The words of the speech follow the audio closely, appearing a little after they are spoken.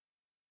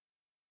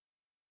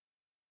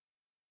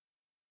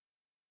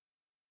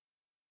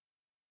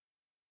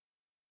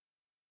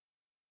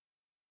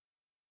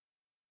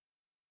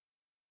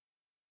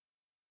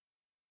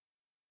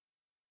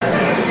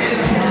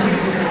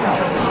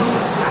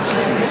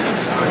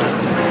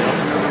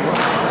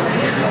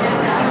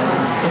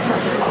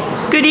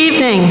Good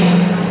evening.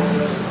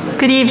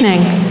 Good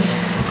evening.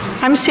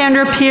 I'm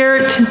Sandra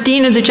Peart,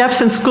 Dean of the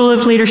Jepson School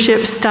of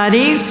Leadership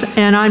Studies,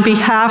 and on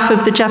behalf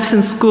of the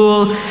Jepson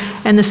School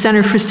and the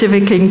Center for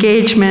Civic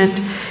Engagement,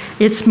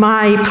 it's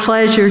my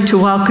pleasure to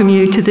welcome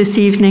you to this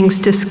evening's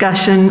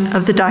discussion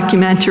of the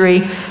documentary,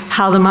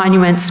 How the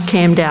Monuments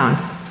Came Down.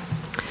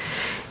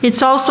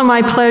 It's also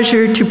my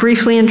pleasure to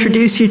briefly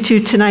introduce you to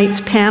tonight's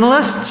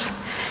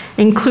panelists,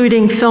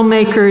 including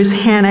filmmakers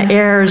Hannah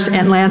Ayers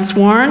and Lance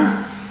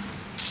Warren,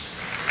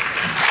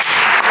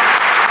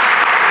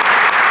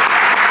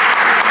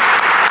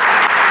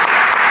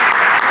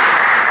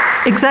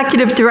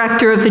 Executive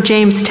Director of the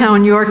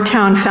Jamestown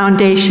Yorktown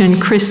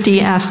Foundation,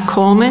 Christy S.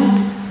 Coleman,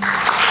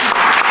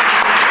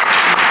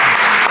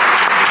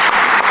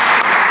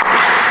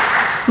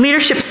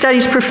 Leadership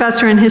Studies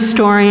Professor and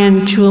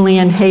Historian,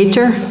 Julian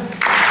Hayter,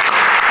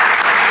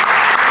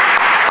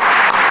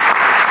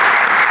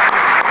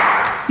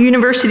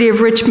 University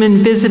of Richmond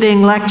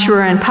Visiting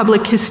Lecturer and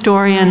Public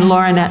Historian,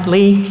 Laurinette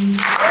Lee,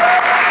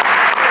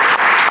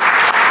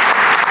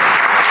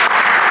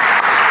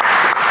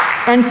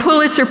 and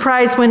Pulitzer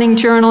Prize-winning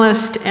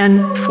journalist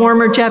and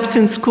former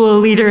Jepson School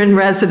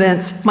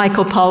Leader-in-Residence,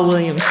 Michael Paul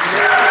Williams.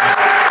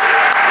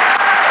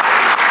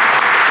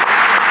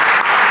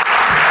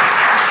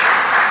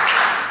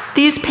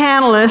 These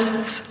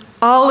panelists,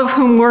 all of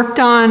whom worked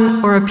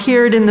on or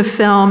appeared in the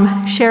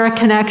film, share a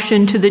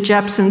connection to the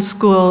Jepson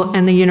School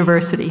and the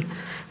university.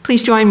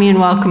 Please join me in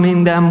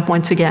welcoming them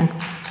once again.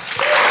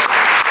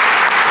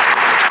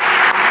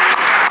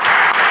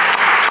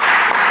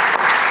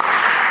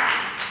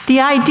 The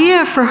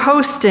idea for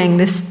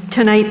hosting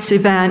tonight's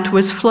event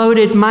was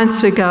floated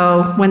months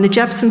ago when the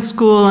Jepson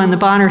School and the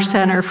Bonner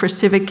Center for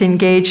Civic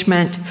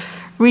Engagement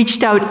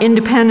reached out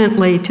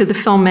independently to the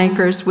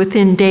filmmakers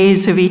within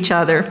days of each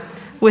other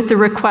with the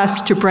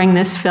request to bring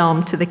this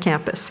film to the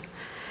campus.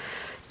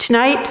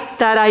 Tonight,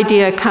 that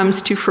idea comes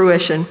to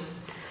fruition.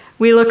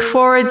 We look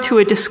forward to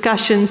a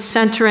discussion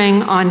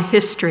centering on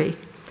history,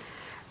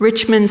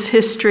 Richmond's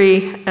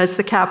history as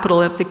the capital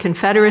of the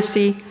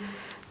Confederacy,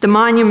 the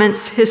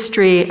monument's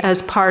history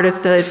as part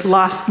of the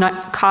lost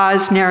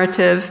cause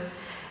narrative,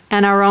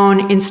 and our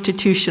own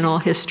institutional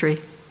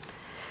history.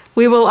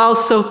 We will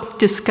also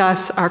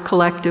discuss our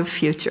collective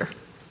future.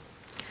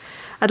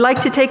 I'd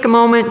like to take a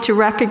moment to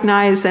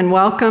recognize and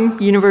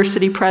welcome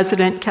University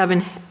President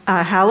Kevin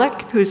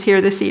Halleck, who's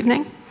here this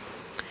evening.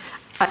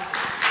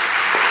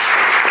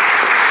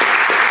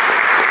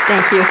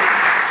 Thank you.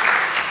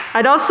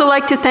 I'd also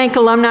like to thank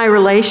Alumni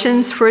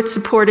Relations for its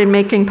support in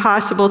making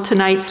possible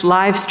tonight's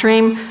live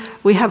stream.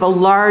 We have a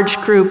large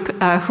group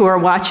who are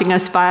watching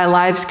us via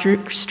live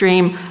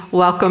stream.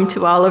 Welcome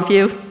to all of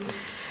you.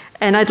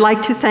 And I'd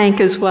like to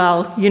thank as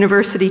well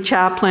University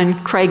Chaplain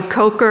Craig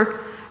Coker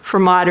for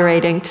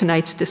moderating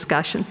tonight's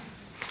discussion.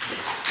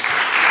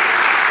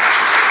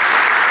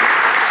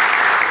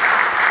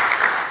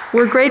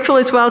 We're grateful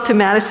as well to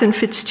Madison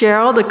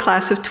Fitzgerald, a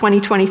class of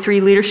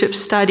 2023 Leadership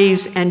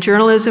Studies and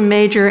Journalism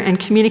major and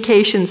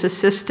Communications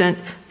Assistant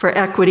for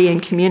Equity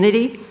and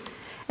Community,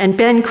 and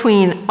Ben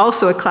Queen,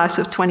 also a class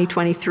of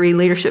 2023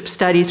 Leadership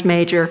Studies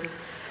major,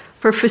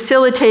 for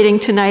facilitating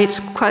tonight's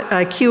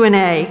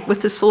Q&A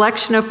with a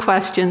selection of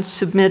questions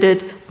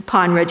submitted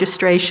upon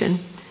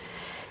registration.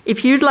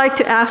 If you'd like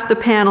to ask the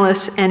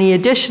panelists any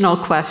additional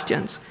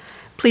questions,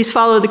 please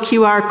follow the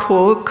QR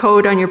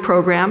code on your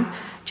program.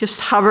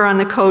 Just hover on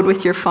the code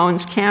with your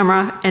phone's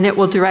camera, and it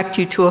will direct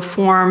you to a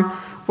form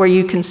where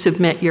you can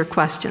submit your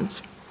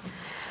questions.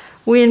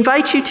 We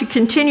invite you to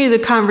continue the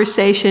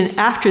conversation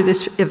after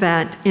this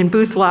event in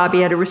booth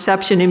lobby at a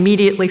reception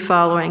immediately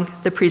following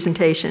the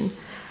presentation.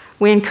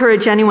 We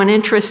encourage anyone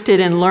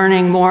interested in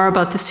learning more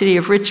about the City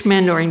of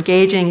Richmond or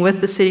engaging with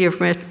the City of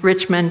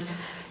Richmond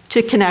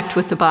to connect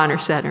with the Bonner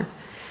Center.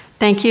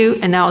 Thank you,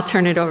 and now I'll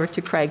turn it over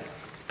to Craig.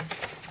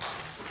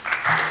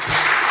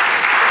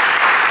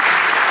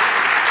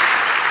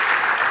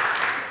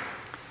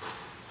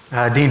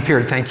 Dean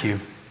Peart, thank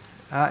you.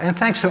 And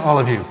thanks to all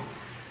of you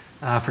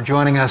for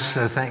joining us.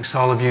 Thanks to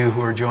all of you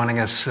who are joining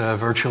us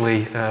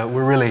virtually.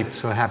 We're really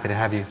so happy to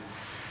have you.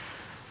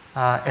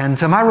 And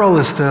my role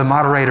as the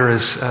moderator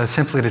is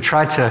simply to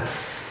try to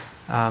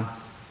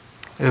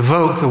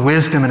evoke the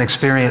wisdom and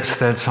experience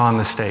that's on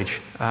the stage.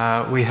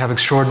 We have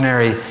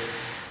extraordinary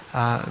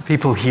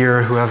people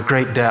here who have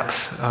great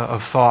depth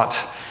of thought,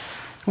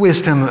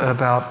 wisdom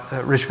about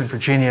Richmond,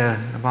 Virginia,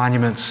 the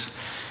monuments,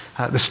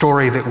 the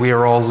story that we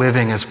are all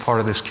living as part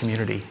of this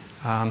community.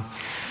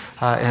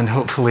 And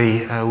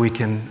hopefully we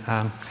can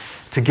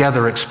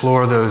together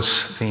explore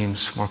those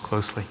themes more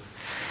closely.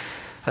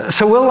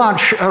 So we'll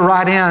launch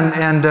right in,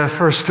 and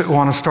first I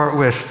want to start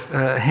with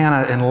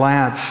Hannah and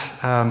Lance.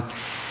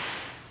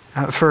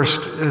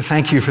 First,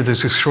 thank you for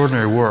this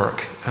extraordinary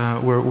work.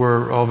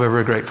 We're all very,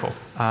 very grateful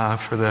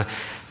for the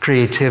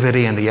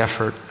creativity and the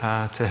effort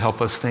to help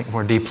us think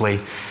more deeply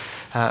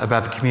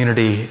about the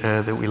community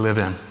that we live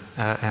in.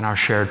 And our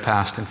shared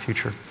past and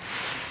future.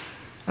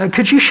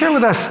 Could you share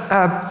with us,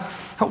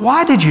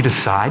 why did you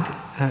decide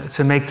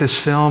to make this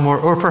film,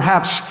 or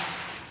perhaps,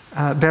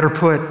 better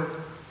put,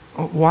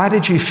 Why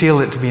did you feel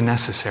it to be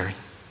necessary?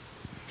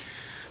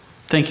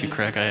 Thank you,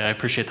 Craig. I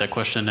appreciate that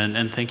question,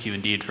 and thank you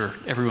indeed for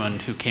everyone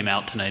who came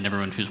out tonight and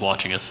everyone who's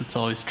watching us. It's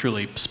always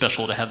truly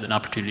special to have an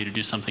opportunity to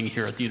do something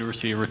here at the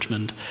University of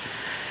Richmond.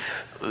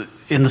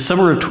 In the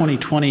summer of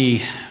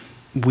 2020,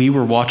 we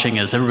were watching,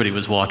 as everybody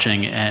was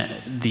watching,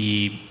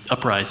 the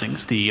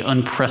uprisings, the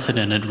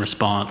unprecedented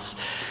response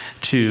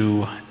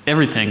to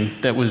everything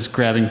that was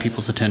grabbing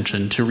people's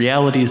attention, to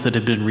realities that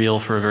had been real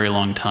for a very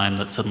long time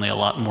that suddenly a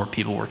lot more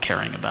people were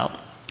caring about.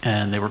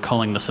 And they were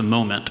calling this a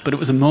moment. But it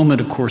was a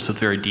moment, of course, with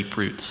very deep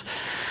roots.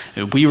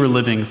 We were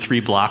living 3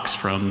 blocks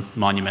from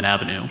Monument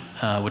Avenue,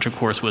 which, of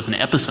course, was an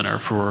epicenter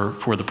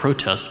for the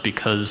protest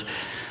because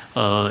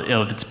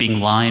of its being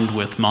lined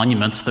with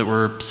monuments that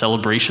were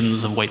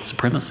celebrations of white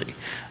supremacy.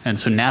 And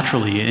so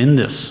naturally, in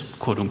this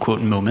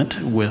quote-unquote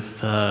moment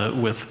with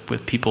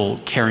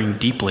people caring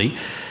deeply,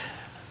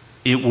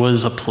 it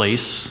was a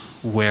place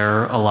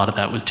where a lot of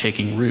that was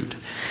taking root.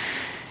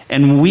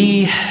 And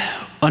we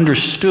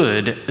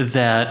understood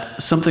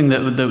that something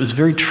that was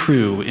very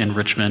true in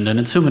Richmond and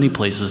in so many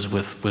places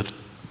with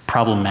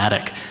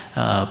problematic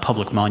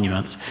public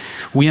monuments,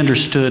 we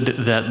understood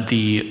that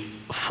the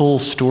full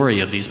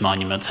story of these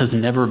monuments has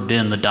never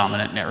been the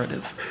dominant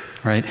narrative,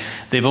 right?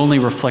 They've only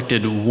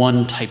reflected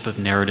one type of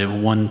narrative,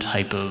 one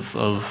type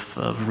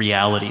of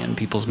reality in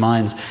people's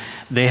minds.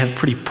 They have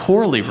pretty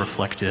poorly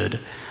reflected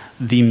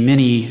the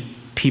many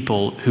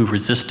people who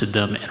resisted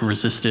them and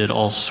resisted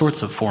all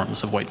sorts of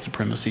forms of white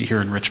supremacy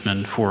here in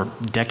Richmond for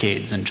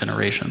decades and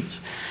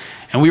generations.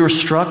 And we were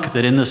struck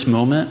that in this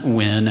moment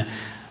when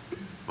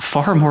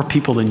far more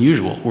people than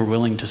usual were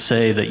willing to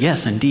say that,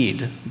 yes,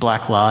 indeed,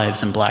 Black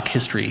lives and Black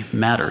history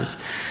matters.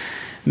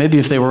 Maybe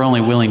if they were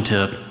only willing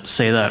to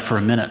say that for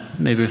a minute,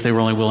 maybe if they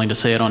were only willing to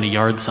say it on a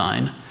yard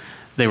sign,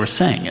 they were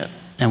saying it.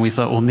 And we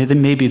thought, well,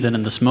 maybe then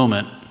in this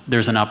moment,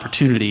 there's an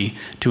opportunity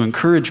to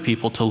encourage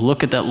people to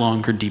look at that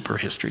longer, deeper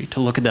history, to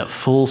look at that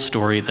full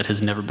story that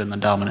has never been the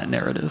dominant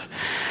narrative.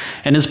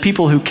 And as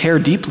people who care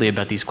deeply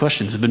about these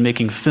questions have been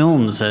making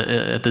films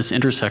at this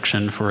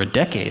intersection for a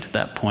decade at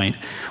that point,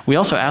 we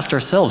also asked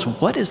ourselves,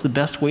 what is the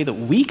best way that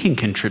we can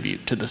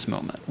contribute to this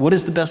moment? What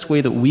is the best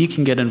way that we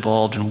can get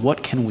involved, and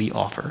what can we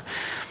offer?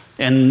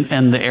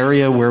 And the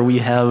area where we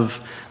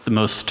have the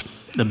most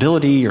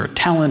ability or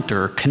talent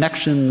or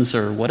connections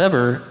or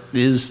whatever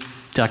is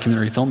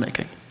documentary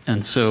filmmaking.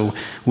 And so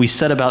we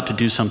set about to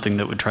do something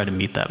that would try to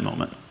meet that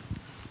moment.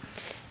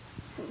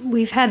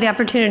 We've had the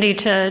opportunity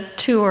to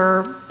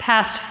tour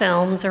past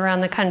films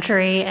around the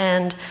country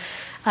and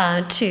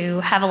to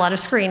have a lot of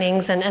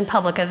screenings and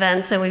public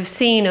events. And we've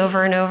seen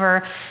over and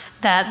over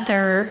that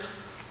there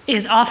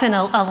is often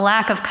a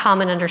lack of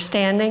common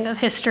understanding of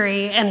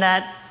history, and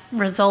that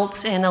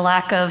results in a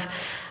lack of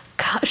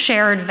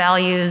shared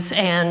values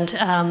and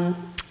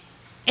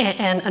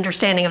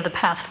understanding of the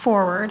path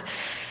forward.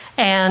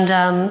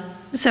 And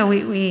so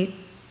we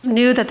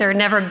knew that there had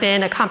never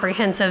been a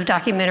comprehensive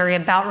documentary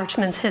about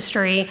Richmond's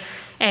history,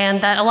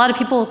 and that a lot of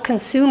people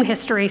consume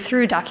history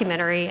through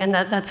documentary, and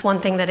that's one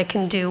thing that it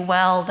can do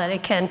well, that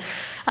it can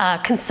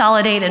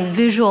consolidate and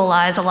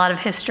visualize a lot of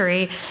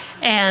history.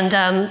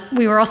 And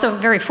we were also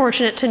very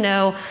fortunate to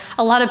know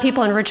a lot of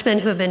people in Richmond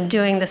who have been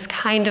doing this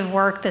kind of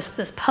work,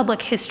 this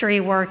public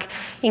history work,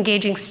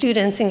 engaging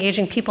students,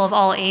 engaging people of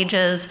all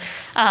ages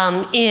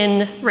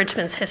in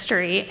Richmond's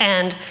history.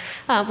 And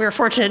we were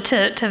fortunate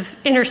to have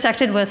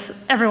intersected with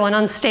everyone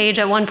on stage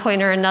at one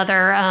point or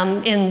another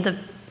in the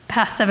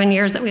past 7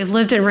 years that we've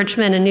lived in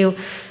Richmond, and knew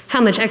how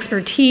much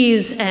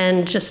expertise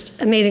and just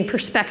amazing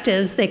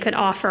perspectives they could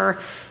offer.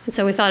 And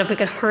so we thought if we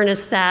could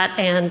harness that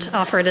and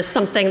offer it as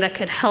something that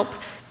could help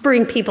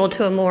bring people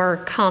to a more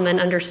common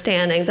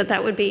understanding,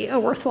 that would be a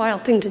worthwhile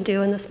thing to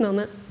do in this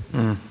moment.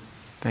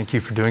 Thank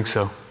you for doing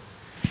so.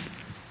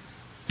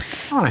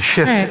 I want to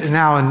shift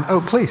now,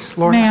 and please,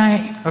 Laura. May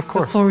I, of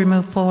course. Before we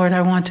move forward,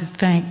 I want to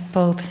thank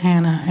both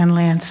Hannah and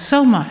Lance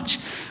so much,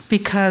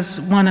 because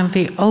one of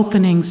the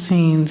opening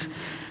scenes,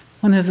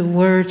 one of the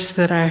words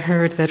that I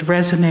heard that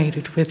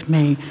resonated with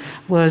me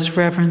was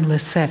Reverend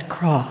Lisette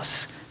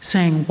Cross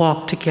saying,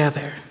 "Walk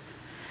together."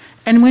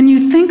 And when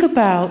you think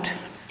about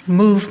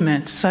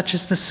movements such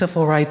as the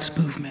Civil Rights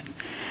Movement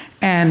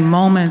and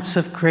moments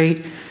of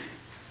great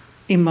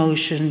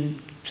emotion,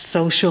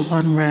 social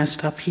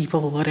unrest,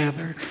 upheaval,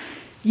 whatever,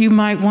 you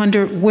might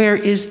wonder, where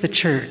is the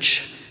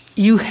church?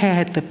 You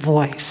had the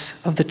voice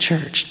of the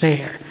church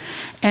there.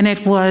 And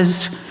it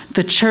was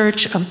the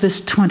church of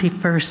this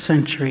 21st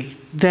century,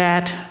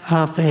 that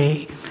of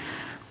a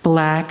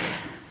Black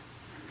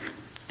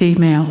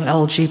female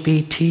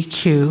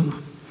LGBTQ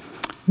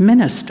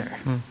minister,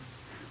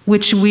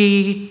 which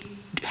we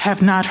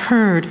have not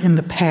heard in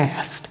the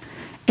past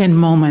in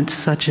moments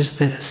such as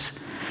this.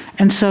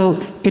 And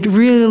so it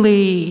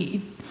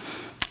really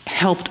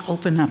helped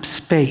open up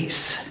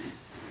space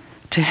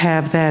to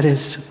have that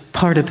as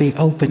part of the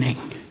opening.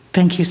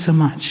 Thank you so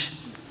much.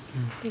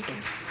 Thank you.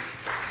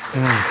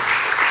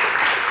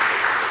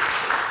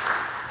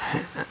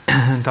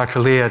 And Dr.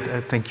 Lee,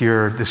 I think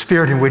the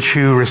spirit in which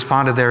you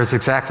responded there is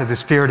exactly the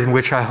spirit in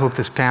which I hope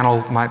this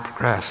panel might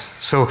progress.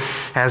 So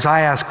as I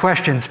ask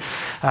questions,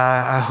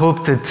 I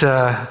hope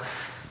that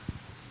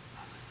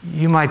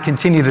you might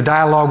continue the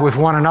dialogue with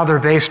one another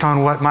based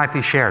on what might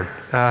be shared.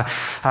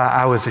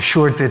 I was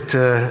assured that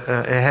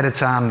ahead of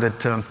time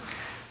that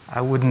I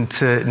wouldn't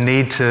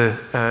need to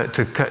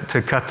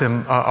cut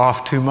them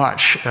off too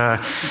much.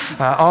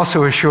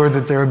 Also assured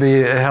that there would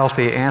be a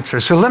healthy answer.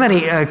 So let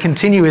me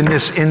continue in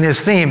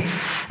this theme,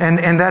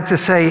 and that to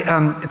say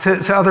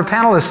to other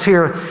panelists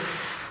here,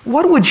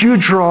 what would you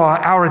draw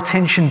our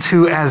attention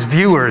to as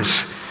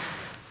viewers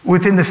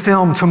within the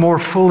film to more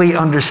fully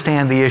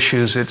understand the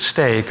issues at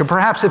stake? Or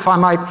perhaps if I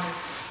might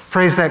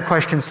phrase that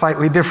question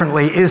slightly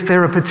differently, is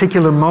there a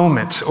particular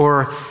moment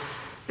or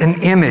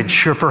an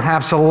image or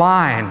perhaps a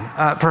line,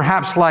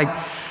 perhaps like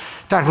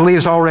Dr. Lee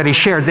has already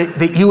shared,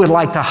 that you would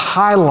like to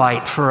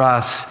highlight for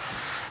us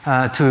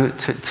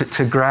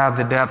to grab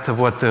the depth of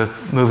what the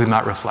movie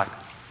might reflect?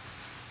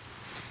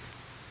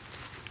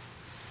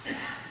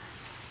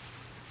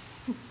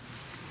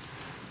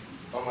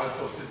 How am I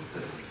supposed to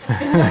sit?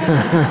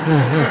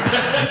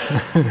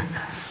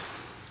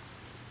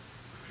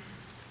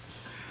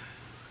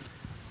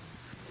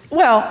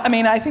 Well, I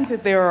mean, I think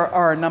that there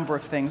are a number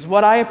of things.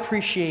 What I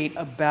appreciate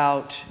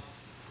about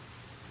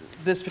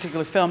this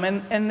particular film,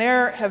 and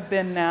there have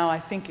been now, I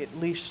think, at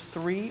least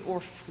 3 or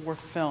 4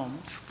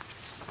 films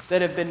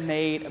that have been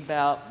made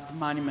about the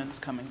monuments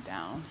coming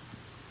down.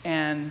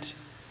 And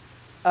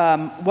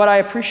what I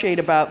appreciate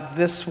about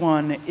this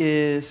one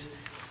is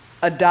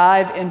a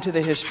dive into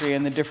the history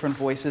and the different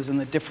voices and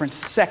the different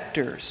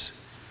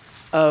sectors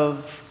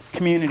of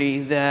community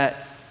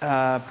that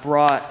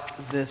brought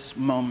this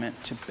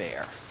moment to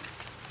bear.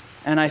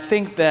 And I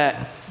think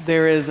that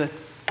there is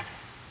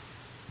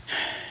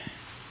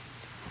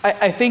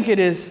I think it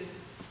is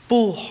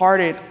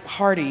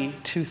foolhardy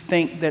to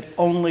think that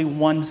only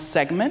one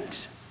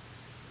segment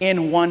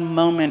in one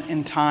moment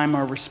in time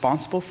are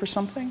responsible for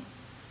something,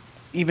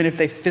 even if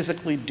they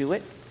physically do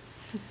it.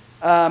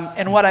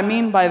 And what I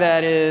mean by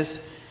that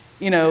is,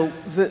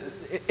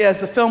 as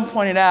the film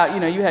pointed out,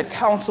 you had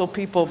council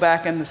people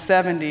back in the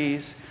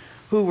 70s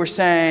who were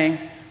saying,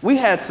 we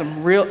had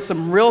some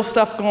real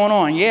stuff going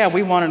on. Yeah,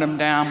 we wanted them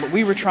down, but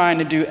we were trying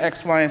to do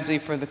X, Y, and Z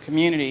for the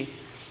community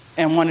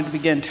and wanted to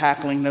begin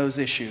tackling those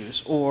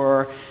issues.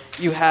 Or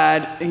you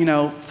had,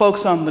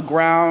 folks on the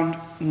ground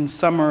in the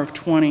summer of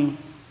 20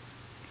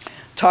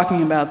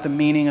 talking about the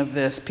meaning of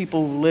this.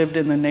 People who lived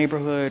in the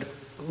neighborhood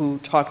who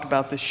talked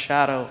about the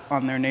shadow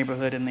on their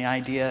neighborhood and the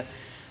idea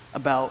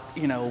about,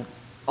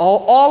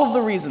 all of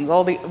the reasons,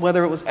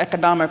 whether it was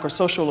economic or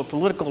social or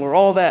political or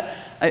all that,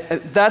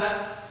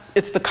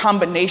 it's the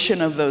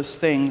combination of those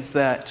things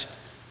that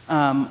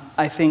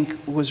I think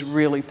was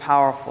really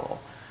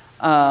powerful.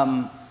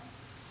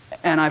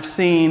 And I've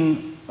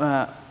seen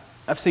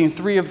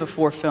 3 of the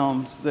 4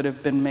 films that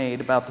have been made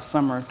about the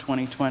summer of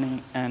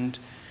 2020, and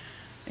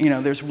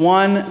there's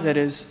one that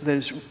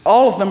is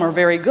all of them are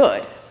very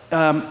good.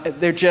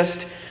 They're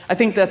just, I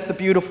think that's the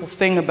beautiful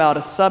thing about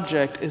a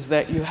subject, is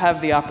that you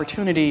have the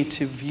opportunity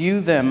to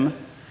view them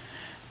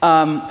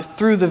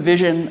through the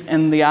vision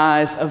and the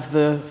eyes of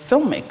the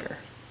filmmaker.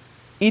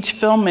 Each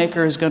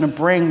filmmaker is going to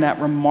bring that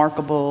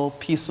remarkable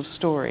piece of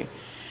story.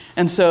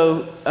 And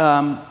so,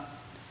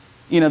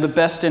 the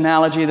best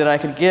analogy that I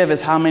could give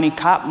is, how many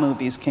cop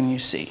movies can you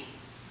see,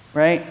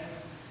 right?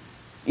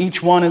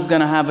 Each one is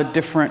going to have a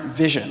different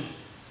vision,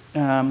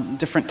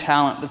 different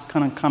talent that's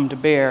going to come to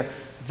bear.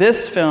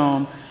 This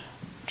film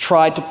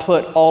tried to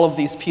put all of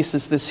these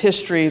pieces, this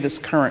history, this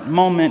current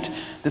moment,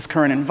 this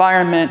current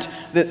environment,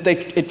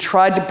 it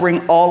tried to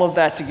bring all of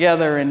that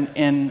together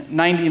in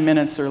 90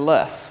 minutes or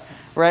less,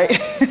 right?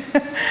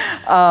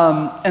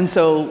 And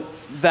so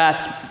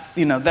that's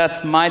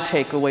my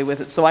takeaway with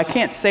it. So I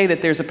can't say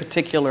that there's a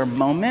particular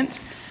moment.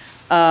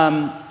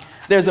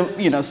 There's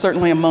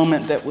certainly a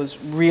moment that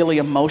was really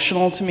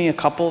emotional to me, a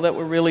couple that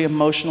were really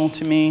emotional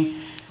to me.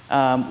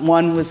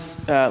 One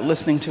was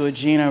listening to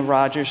Agina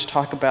Rogers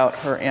talk about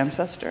her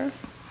ancestor.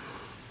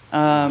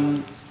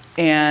 And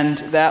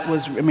that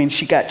was,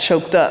 she got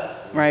choked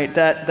up, right?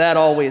 That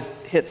always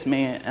hits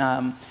me.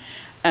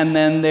 And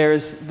then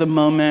there's the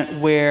moment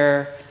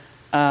where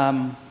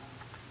when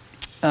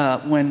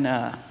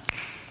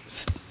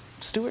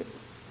Stewart,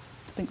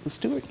 I think was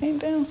Stewart came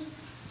down?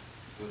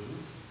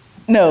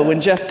 No,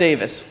 when Jeff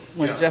Davis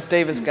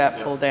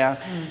got pulled down,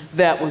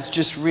 that was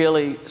just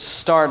really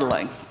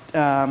startling.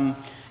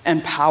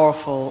 And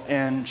powerful,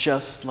 and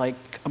just like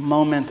a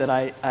moment that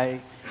I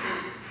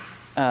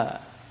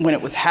when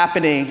it was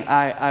happening,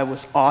 I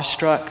was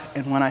awestruck,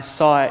 and when I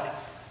saw it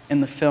in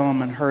the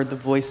film and heard the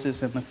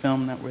voices in the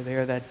film that were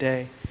there that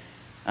day,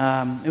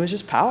 it was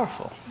just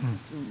powerful.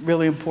 It's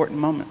really important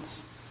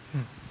moments.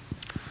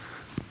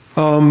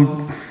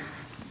 I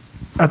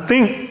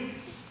think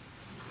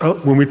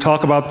when we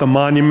talk about the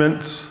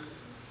monuments,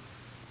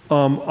 a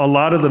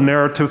lot of the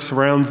narrative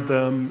surrounds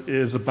them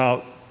is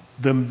about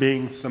them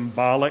being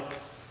symbolic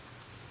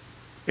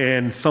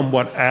and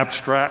somewhat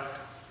abstract.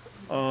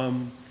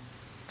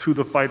 to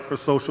the fight for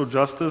social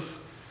justice.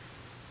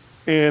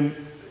 And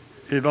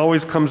it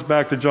always comes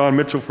back to John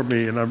Mitchell for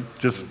me, and I'm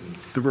just,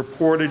 the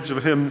reportage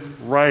of him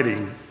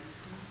writing,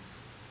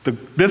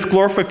 this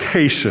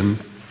glorification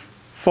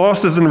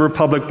fosters in the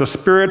Republic the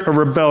spirit of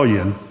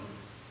rebellion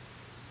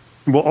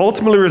and will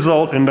ultimately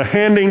result in the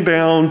handing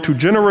down to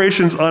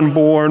generations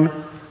unborn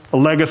a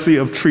legacy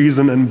of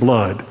treason and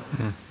blood.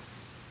 Mm-hmm.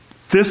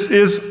 This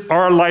is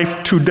our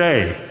life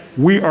today.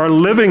 We are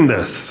living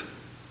this.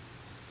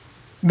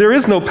 There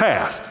is no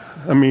past.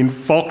 I mean,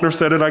 Faulkner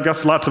said it, I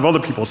guess lots of other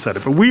people said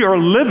it, but we are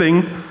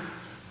living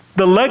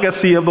the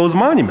legacy of those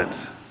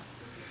monuments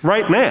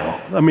right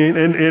now. I mean,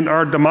 and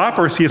our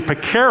democracy is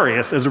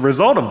precarious as a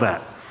result of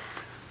that.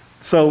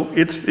 So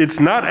it's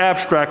not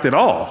abstract at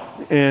all.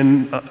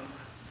 And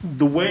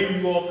the way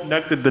you all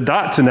connected the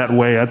dots in that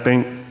way, I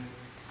think,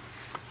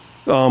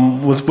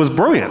 was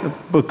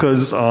brilliant,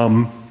 because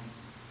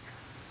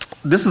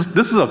this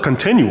is a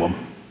continuum.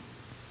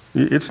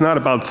 It's not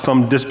about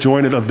some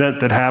disjointed event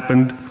that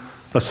happened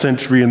a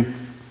century and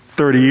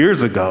 30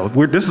 years ago.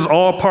 This is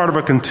all part of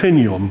a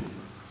continuum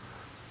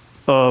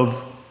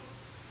of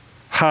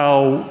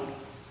how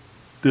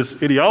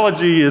this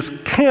ideology is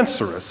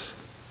cancerous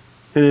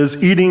and is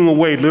eating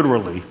away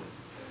literally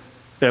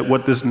at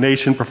what this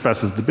nation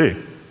professes to be.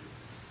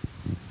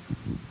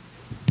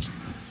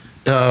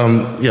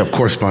 Yeah, of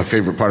course, my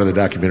favorite part of the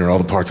documentary, all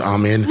the parts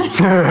I'm in.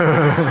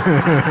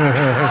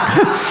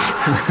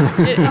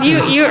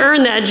 You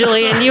earned that,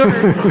 Julian. He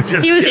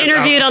was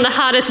interviewed on the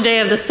hottest day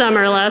of the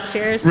summer last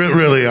year. So.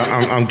 Really,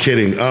 I'm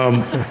kidding.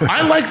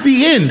 I like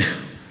the end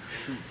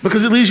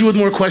because it leaves you with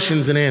more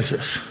questions than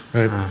answers.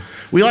 Right?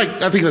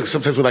 I think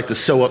sometimes we like to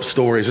sew up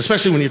stories,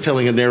 especially when you're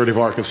telling a narrative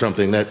arc of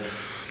something, that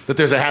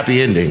there's a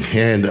happy ending.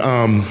 And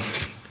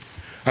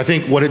I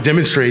think what it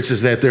demonstrates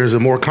is that there's a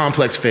more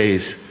complex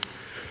phase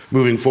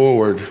moving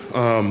forward,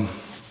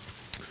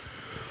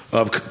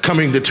 of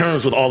coming to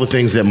terms with all the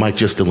things that Mike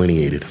just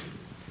delineated.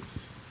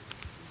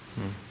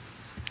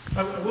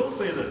 I will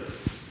say this.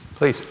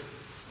 Please.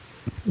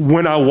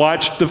 When I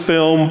watched the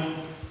film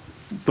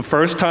the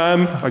first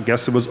time, I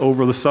guess it was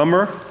over the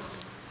summer,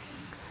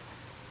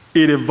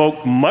 it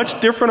evoked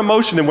much different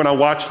emotion than when I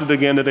watched it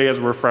again today as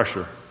a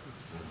refresher.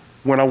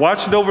 When I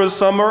watched it over the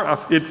summer, I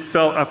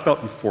felt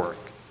euphoric.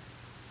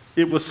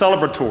 It was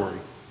celebratory.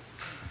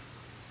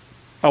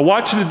 I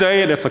watch it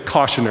today, and it's a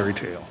cautionary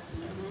tale.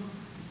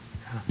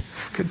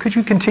 Could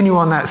you continue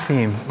on that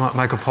theme,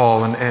 Michael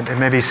Paul, and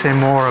maybe say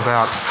more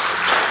about,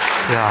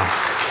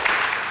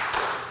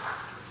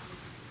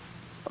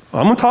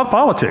 I'm going to talk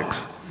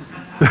politics.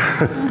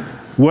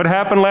 What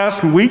happened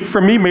last week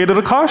for me made it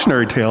a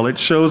cautionary tale. It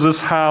shows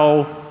us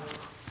how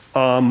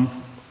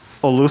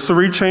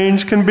illusory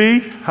change can be,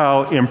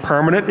 how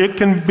impermanent it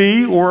can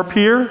be or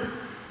appear,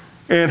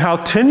 and how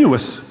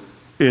tenuous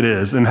it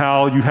is, and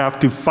how you have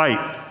to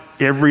fight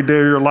every day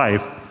of your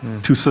life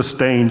to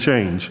sustain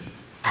change.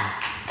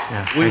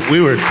 Yeah, we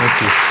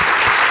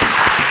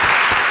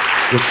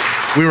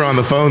were on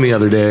the phone the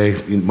other day.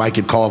 Mike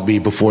had called me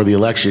before the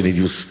election, and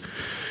he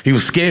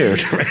was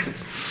scared, right?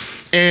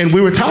 And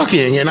we were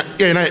talking, and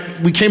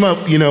we came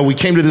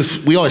to this.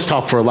 We always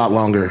talk for a lot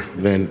longer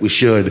than we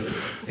should,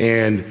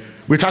 and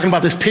we were talking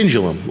about this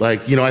pendulum.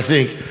 Like, I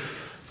think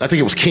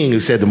it was King who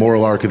said the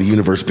moral arc of the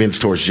universe bends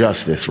towards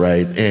justice,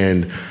 right?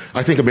 And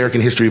I think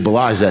American history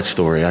belies that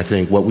story. I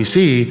think what we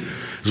see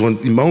is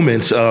when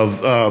moments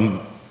of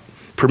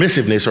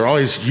permissiveness are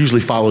always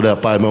usually followed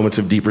up by moments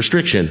of deep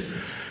restriction.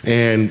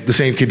 And the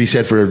same could be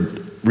said for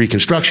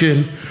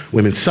Reconstruction,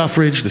 women's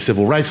suffrage, the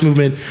civil rights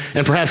movement,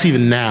 and perhaps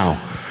even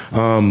now.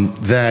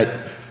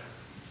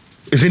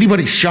 Is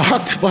anybody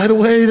shocked, by the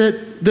way,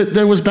 that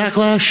there was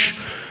backlash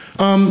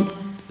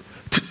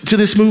to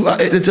this move?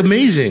 It's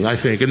amazing, I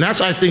think. And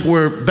I think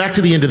we're back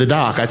to the end of the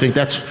doc. I think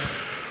that's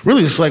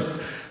really just like,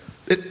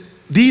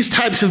 these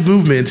types of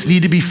movements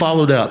need to be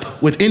followed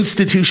up with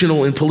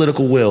institutional and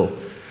political will.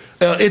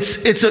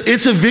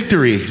 It's a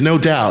victory, no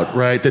doubt,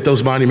 right, that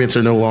those monuments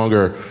are no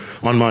longer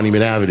on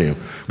Monument Avenue.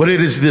 But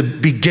it is the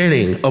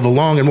beginning of a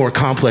long and more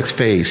complex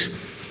phase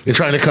in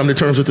trying to come to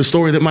terms with the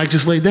story that Mike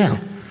just laid down.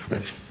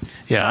 Right.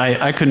 Yeah,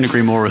 I couldn't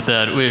agree more with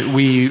that.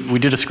 We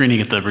did a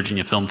screening at the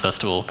Virginia Film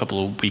Festival a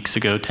couple of weeks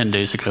ago, 10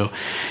 days ago,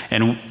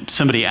 and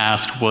somebody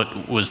asked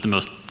what was the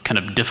most kind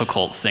of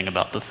difficult thing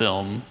about the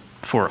film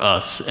for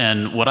us.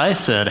 And what I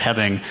said,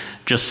 having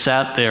just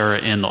sat there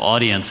in the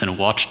audience and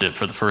watched it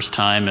for the first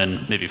time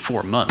in maybe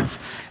 4 months,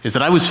 is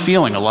that I was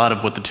feeling a lot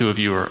of what the two of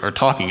you are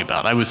talking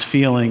about. I was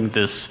feeling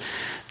things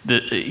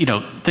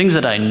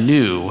that I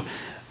knew,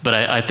 but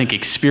I think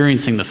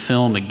experiencing the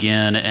film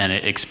again and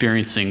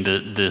experiencing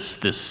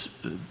this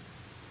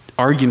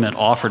argument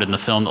offered in the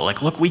film that,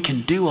 like, look, we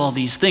can do all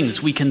these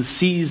things. We can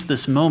seize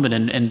this moment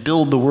and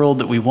build the world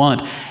that we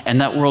want. And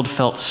that world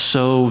felt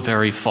so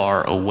very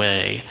far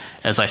away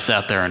as I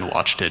sat there and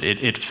watched it.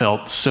 It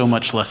felt so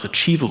much less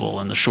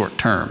achievable in the short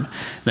term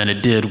than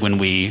it did when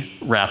we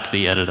wrapped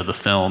the edit of the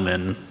film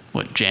in,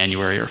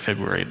 January or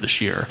February of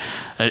this year.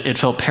 It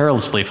felt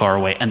perilously far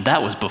away, and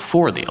that was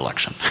before the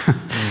election.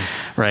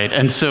 right?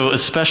 And so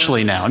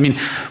especially now, I mean,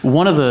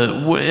 one of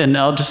the, and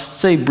I'll just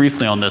say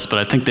briefly on this, but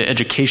I think the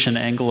education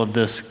angle of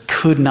this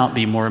could not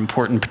be more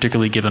important,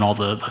 particularly given all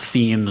the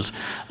themes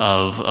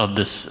of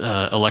this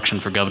election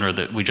for governor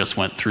that we just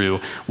went through.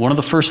 One of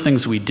the first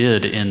things we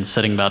did in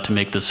setting about to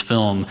make this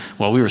film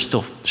while we were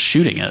still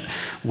shooting it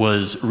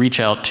was reach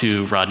out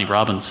to Rodney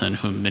Robinson,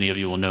 whom many of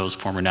you will know is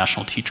former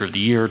National Teacher of the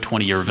Year,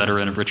 20-year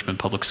veteran of Richmond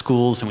Public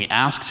Schools, and we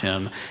asked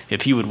him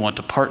if he would want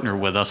to partner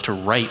with us to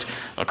write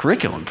a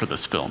curriculum for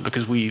this film,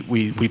 because we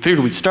figured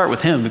we'd start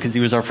with him because he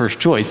was our first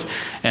choice,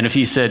 and if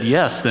he said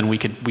yes, then we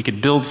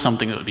could build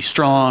something that would be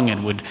strong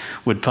and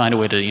would find a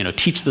way to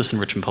teach this in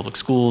Richmond Public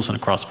Schools and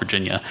across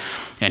Virginia.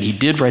 And he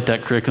did write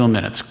that curriculum,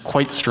 and it's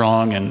quite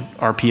strong, and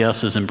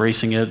RPS is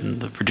embracing it,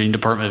 and the Virginia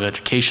Department of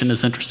Education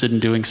is interested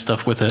in doing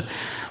stuff with it.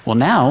 Well,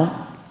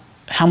 now,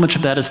 how much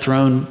of that is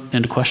thrown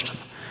into question?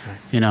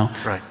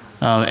 Right.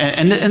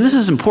 And this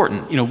is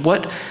important.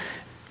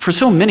 For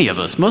so many of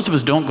us, most of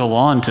us don't go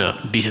on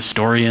to be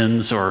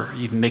historians or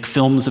even make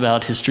films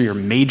about history or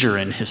major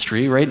in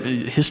history, right?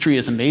 History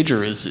as a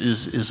major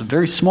is a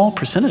very small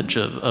percentage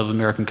of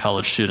American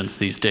college students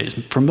these days.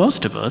 For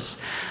most of us,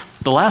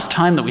 the last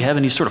time that we have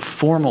any sort of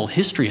formal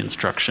history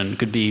instruction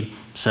could be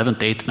 7th,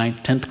 8th,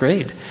 9th, 10th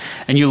grade.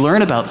 And you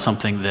learn about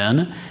something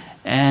then,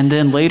 and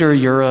then later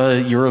you're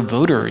a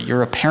voter,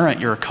 you're a parent,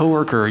 you're a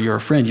coworker, you're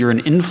a friend, you're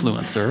an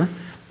influencer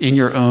in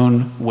your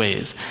own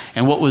ways.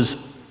 And what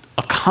was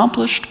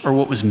accomplished or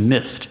what was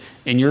missed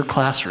in your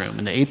classroom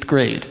in the 8th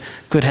grade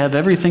could have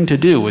everything to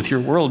do with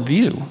your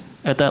worldview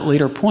at that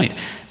later point.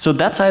 So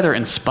that's either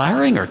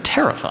inspiring or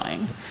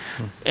terrifying.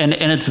 And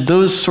it's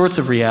those sorts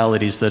of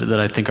realities that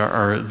I think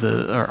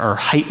are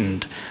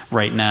heightened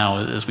right now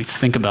as we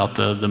think about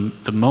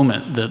the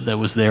moment that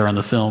was there on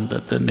the film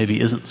that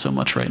maybe isn't so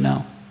much right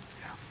now.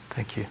 Yeah,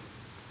 thank you.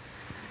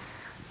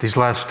 These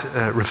last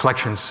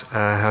reflections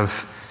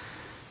have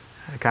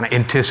kind of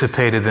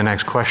anticipated the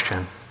next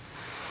question.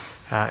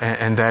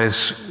 And that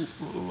is,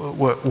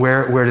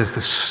 where does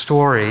the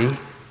story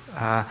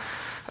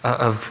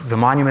of the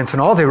monuments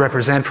and all they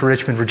represent for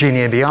Richmond,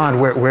 Virginia, and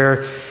beyond,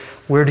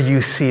 where do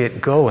you see it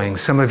going?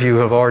 Some of you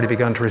have already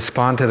begun to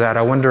respond to that.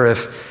 I wonder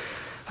if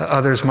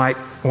others might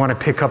want to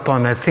pick up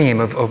on that theme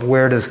of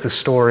where does the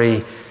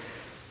story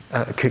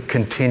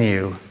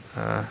continue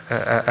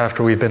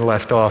after we've been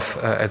left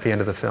off at the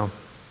end of the film.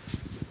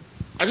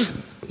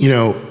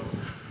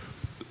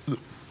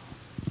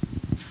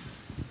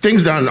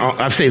 Things done,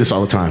 I say this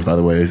all the time, by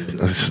the way, this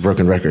is a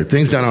broken record.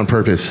 Things done on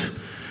purpose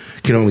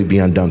can only be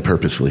undone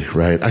purposefully,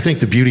 right? I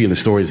think the beauty of the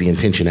story is the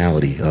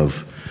intentionality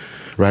of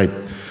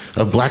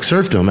black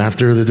serfdom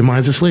after the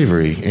demise of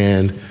slavery.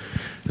 And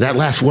that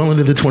lasts well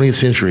into the 20th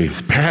century,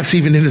 perhaps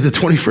even into the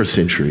 21st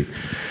century.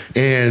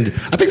 And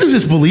I think there's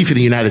this belief in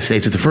the United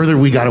States that the further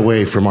we got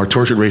away from our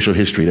tortured racial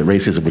history, that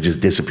racism would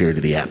just disappear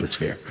into the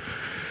atmosphere.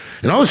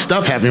 And all this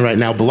stuff happening right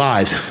now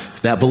belies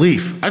that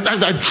belief.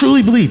 I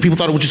truly believe people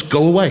thought it would just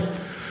go away.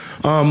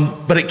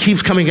 But it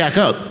keeps coming back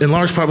up, in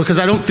large part because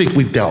I don't think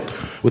we've dealt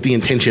with the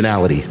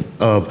intentionality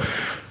of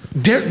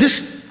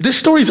this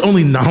story is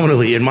only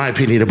nominally, in my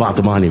opinion, about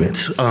the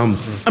monuments.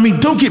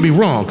 Don't get me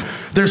wrong,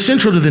 they're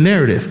central to the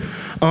narrative.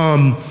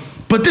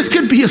 But this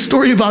could be a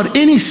story about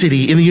any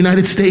city in the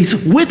United States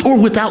with or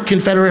without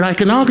Confederate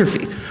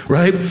iconography,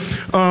 right?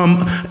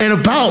 And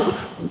about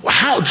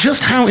how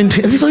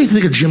intense. I used to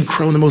think of Jim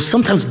Crow in the most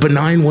sometimes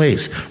benign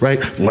ways,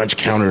 right? Lunch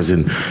counters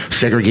and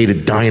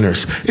segregated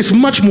diners. It's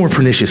much more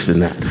pernicious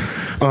than that.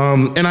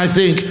 And I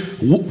think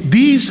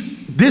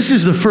this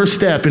is the first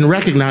step in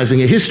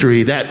recognizing a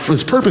history that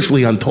was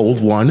purposely untold,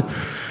 one.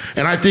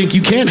 And I think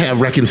you can't have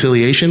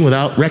reconciliation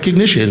without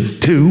recognition,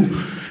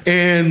 two.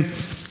 And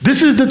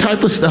this is the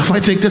type of stuff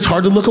I think that's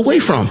hard to look away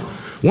from.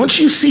 Once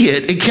you see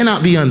it, it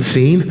cannot be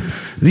unseen.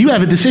 You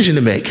have a decision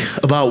to make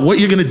about what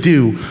you're going to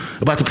do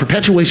about the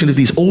perpetuation of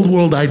these old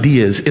world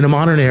ideas in a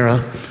modern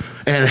era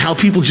and how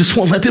people just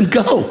won't let them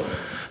go.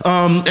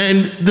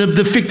 And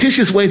the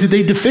fictitious ways that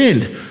they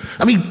defend.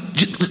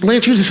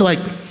 Lance, you're just like,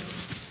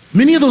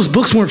 many of those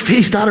books weren't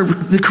phased out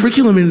of the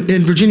curriculum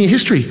in Virginia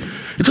history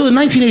until the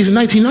 1980s and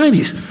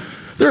 1990s.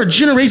 There are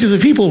generations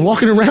of people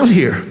walking around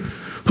here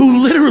who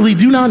literally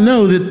do not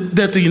know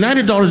that the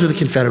United Daughters of the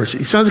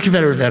Confederacy, Sons of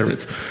Confederate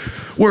Veterans,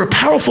 were a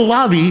powerful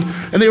lobby,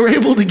 and they were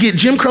able to get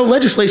Jim Crow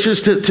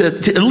legislatures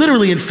to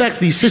literally infect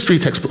these history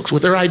textbooks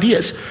with their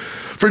ideas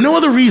for no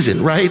other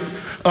reason, right,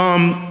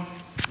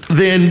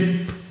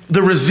 than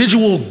the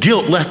residual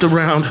guilt left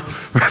around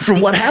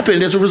from what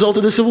happened as a result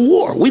of the Civil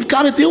War. We've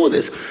got to deal with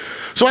this.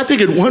 So I think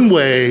in one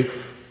way,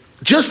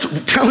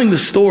 just telling the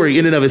story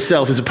in and of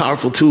itself is a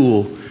powerful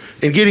tool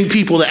in getting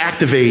people to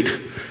activate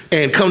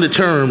and come to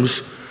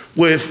terms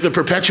with the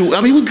perpetual,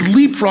 we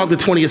leapfrog the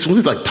 20th,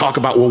 we talk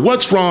about,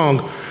 what's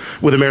wrong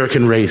with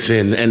American race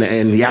and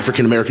the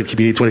African-American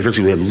community 21st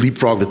century. We had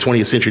leapfrog the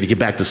 20th century to get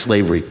back to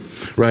slavery,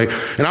 right?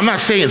 And I'm not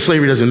saying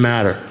slavery doesn't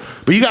matter,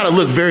 but you got to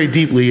look very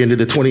deeply into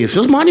the 20th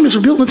century. Those monuments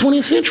were built in the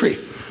 20th century.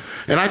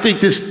 And I think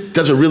this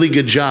does a really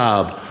good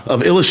job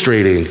of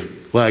illustrating,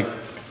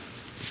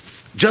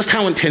 just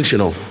how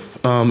intentional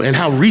and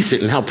how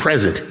recent and how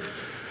present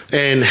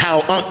and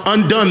how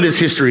undone this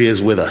history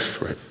is with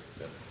us, right?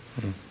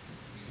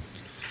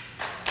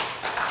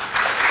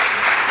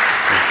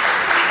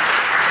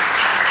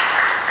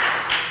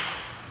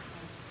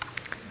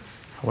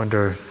 I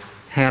wonder,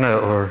 Hannah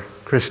or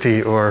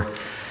Christy or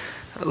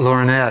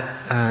Laurinette,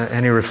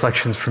 any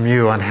reflections from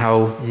you on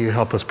how you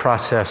help us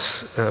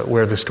process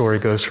where the story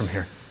goes from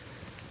here?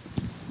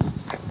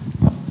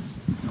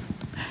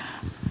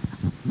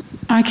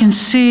 I can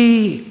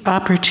see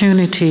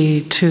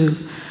opportunity to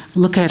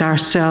look at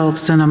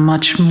ourselves in a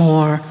much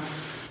more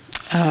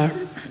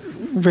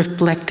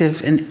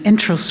reflective and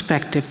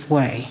introspective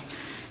way,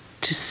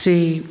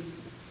 to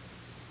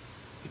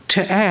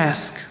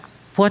ask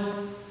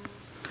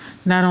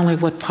not only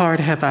what part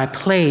have I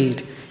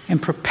played in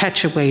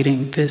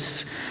perpetuating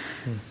these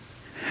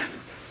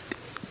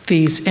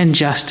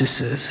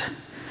injustices,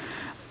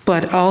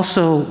 but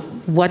also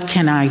what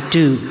can I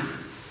do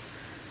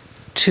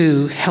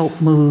to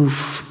help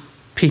move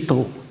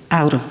people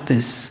out of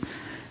these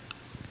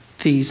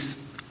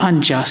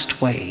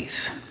unjust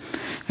ways.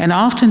 And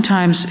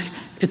oftentimes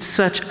it's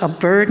such a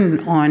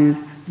burden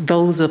on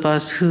those of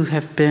us who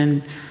have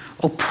been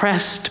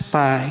oppressed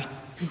by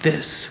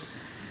this.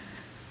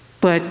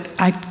 But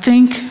I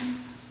think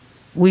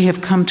we have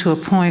come to a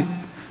point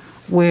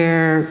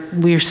where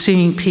we're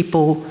seeing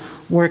people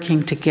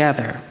working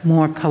together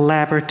more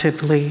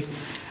collaboratively.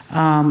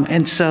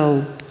 And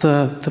so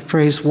the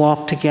phrase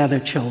 "walk together,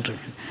 children,"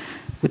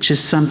 which is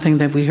something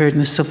that we heard in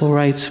the civil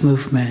rights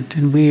movement.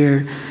 And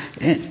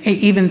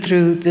even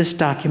through this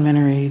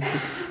documentary,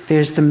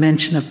 there's the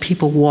mention of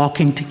people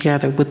walking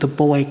together with the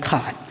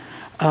boycott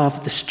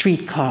of the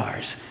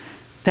streetcars.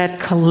 That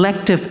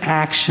collective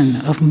action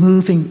of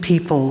moving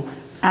people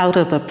out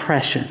of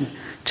oppression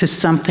to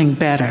something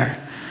better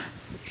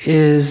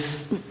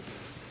is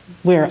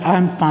where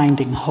I'm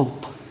finding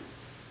hope.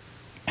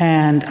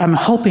 And I'm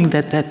hoping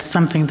that that's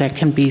something that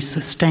can be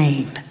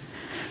sustained,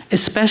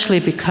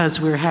 especially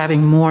because we're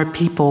having more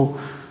people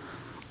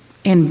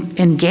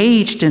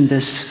engaged in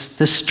this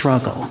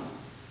struggle,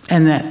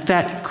 and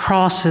that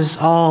crosses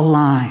all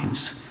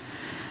lines.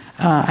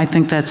 I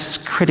think that's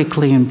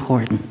critically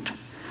important.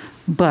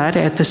 But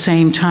at the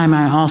same time,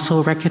 I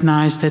also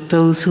recognize that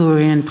those who are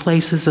in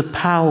places of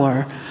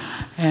power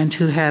and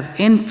who have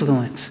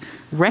influence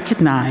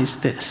recognize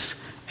this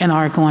and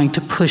are going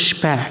to push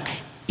back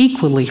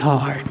equally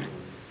hard.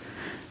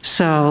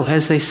 So,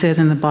 as they said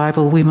in the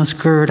Bible, we must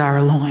gird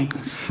our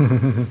loins.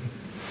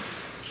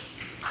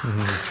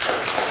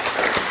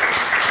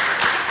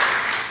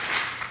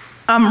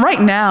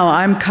 Right now,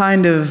 I'm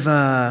kind of,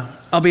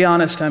 I'll be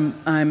honest,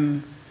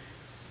 I'm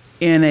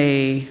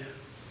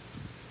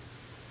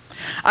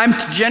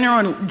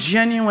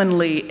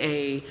genuinely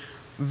a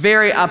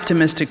very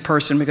optimistic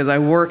person because I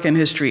work in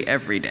history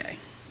every day,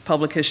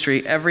 public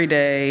history every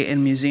day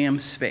in museum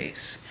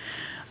space.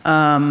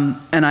 And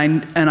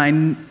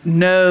I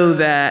know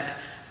that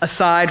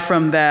aside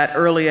from that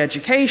early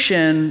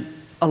education,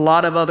 a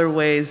lot of other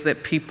ways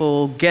that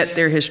people get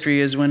their history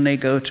is when they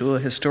go to a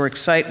historic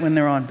site when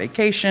they're on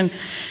vacation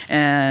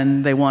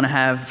and they want to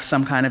have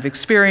some kind of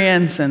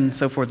experience and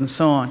so forth and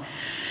so on.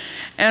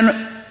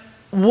 And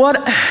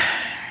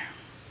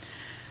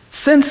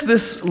since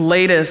this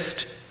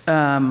latest,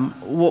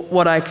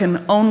 what I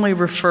can only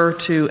refer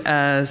to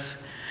as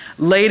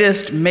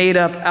latest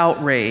made-up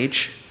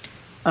outrage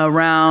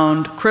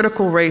around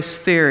critical race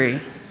theory,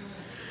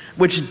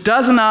 which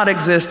does not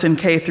exist in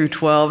K through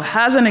 12,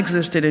 hasn't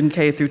existed in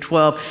K through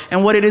 12,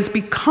 and what it has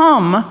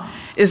become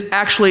is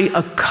actually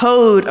a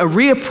code, a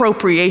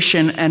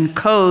reappropriation and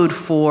code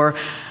for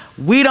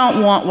we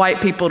don't want white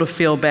people to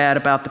feel bad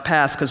about the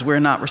past because we're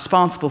not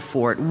responsible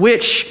for it,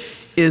 which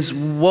is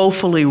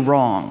woefully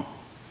wrong.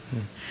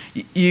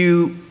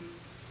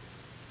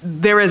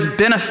 There is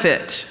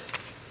benefit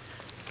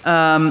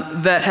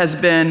that has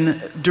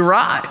been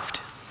derived,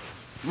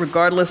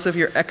 regardless of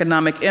your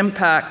economic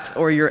impact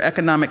or your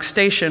economic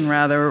station,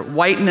 rather.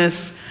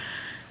 Whiteness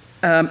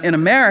in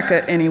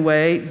America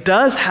anyway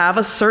does have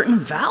a certain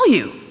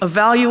value, a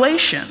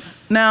valuation.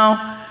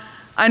 Now,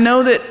 I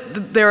know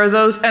that there are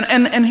those,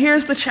 and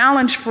here's the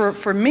challenge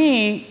for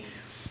me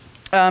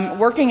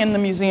working in the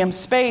museum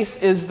space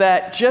is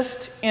that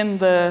just in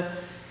the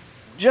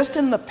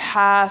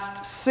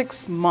past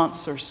 6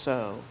 months or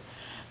so,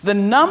 the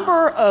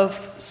number of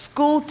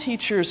school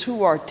teachers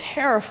who are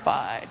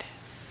terrified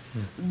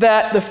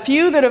that the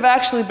few that have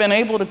actually been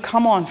able to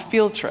come on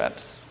field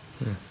trips,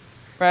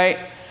 right?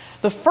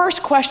 The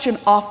first question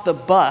off the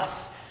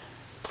bus,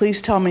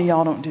 please tell me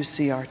y'all don't do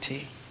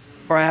CRT,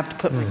 or I have to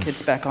put my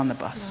kids back on the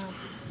bus.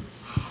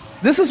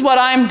 This is what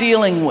I'm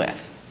dealing with.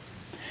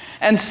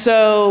 And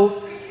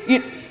so,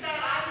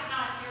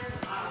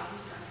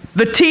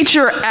 the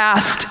teacher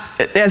asked,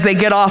 as they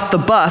get off the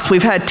bus,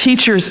 we've had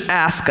teachers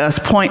ask us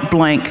point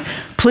blank,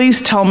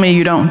 please tell me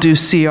you don't do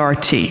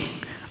CRT.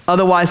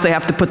 Otherwise, they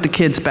have to put the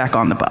kids back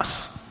on the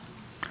bus.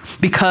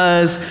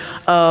 Because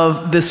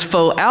of this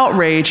faux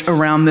outrage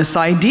around this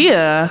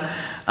idea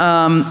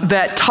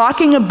that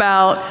talking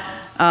about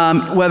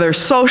whether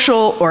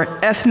social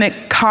or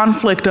ethnic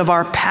conflict of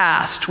our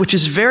past, which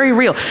is very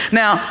real.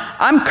 Now,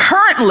 I'm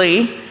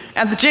currently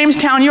at the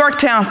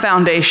Jamestown-Yorktown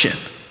Foundation,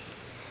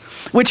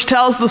 which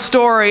tells the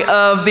story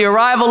of the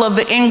arrival of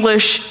the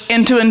English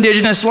into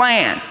indigenous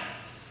land,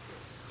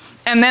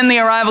 and then the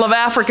arrival of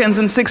Africans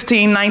in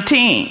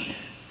 1619.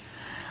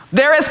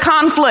 There is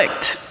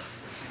conflict,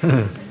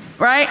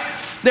 right?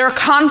 There are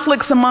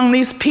conflicts among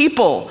these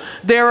people.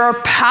 There are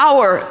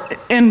power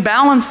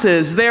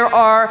imbalances. There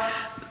are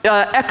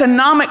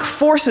economic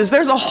forces.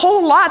 There's a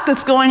whole lot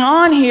that's going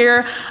on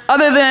here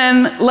other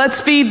than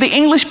let's feed the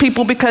English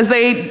people because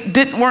they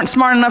weren't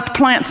smart enough to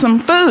plant some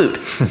food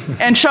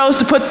and chose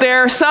to put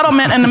their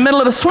settlement in the middle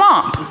of the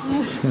swamp.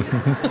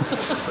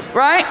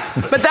 Right?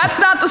 But that's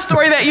not the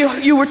story that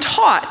you were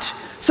taught.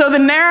 So the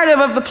narrative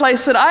of the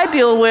place that I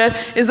deal with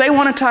is they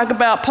want to talk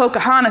about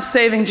Pocahontas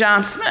saving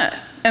John Smith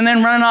and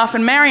then running off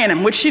and marrying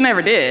him, which she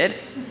never did.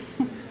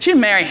 She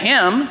didn't marry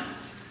him.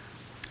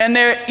 And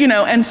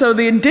and so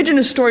the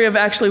indigenous story of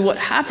actually what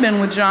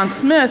happened with John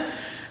Smith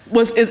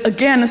was,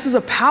 again, this is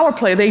a power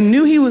play. They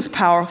knew he was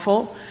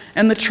powerful,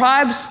 and the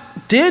tribes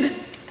did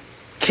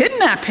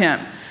kidnap him.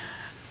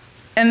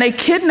 And they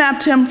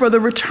kidnapped him for the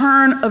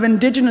return of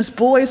indigenous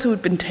boys who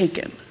had been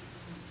taken.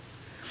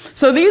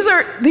 So these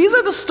are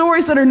the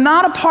stories that are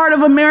not a part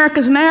of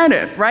America's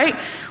narrative, right?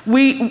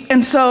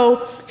 And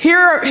so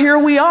here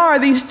we are,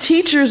 these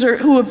teachers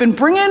who have been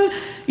bringing,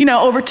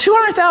 over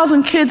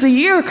 200,000 kids a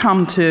year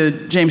come to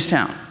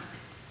Jamestown,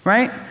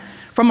 right?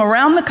 From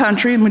around the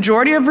country,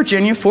 majority of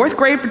Virginia, 4th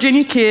grade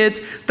Virginia kids,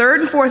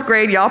 3rd and 4th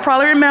grade, y'all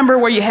probably remember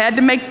where you had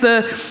to make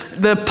the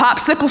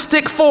popsicle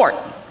stick fort.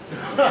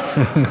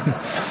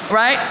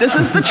 Right? This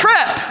is the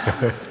trip.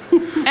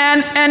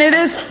 And it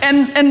is,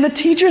 and the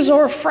teachers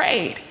are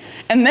afraid.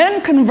 And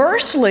then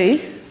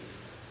conversely,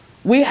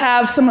 we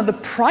have some of the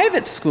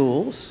private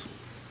schools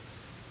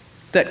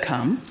that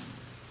come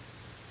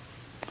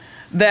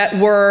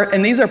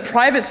and these are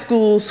private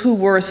schools who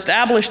were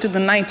established in the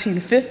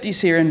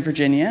 1950s here in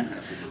Virginia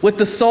with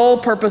the sole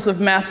purpose of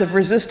massive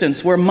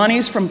resistance, where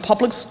monies from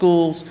public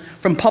schools,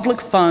 from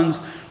public funds,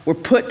 were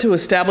put to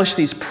establish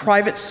these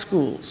private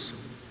schools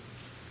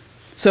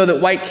so that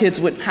white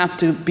kids wouldn't have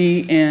to be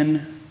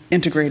in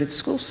integrated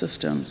school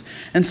systems.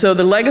 And so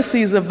the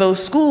legacies of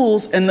those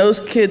schools and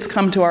those kids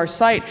come to our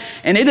site,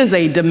 and it is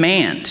a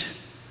demand.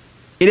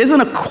 It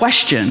isn't a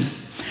question.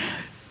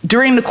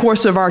 During the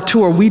course of our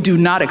tour, we do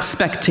not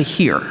expect to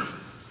hear.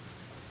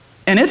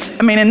 And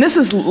and this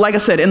is, like I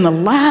said, in the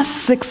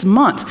last 6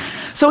 months.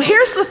 So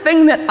here's the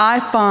thing that I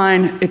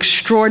find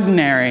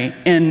extraordinary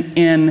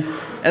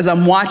as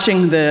I'm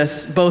watching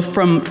this, both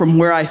from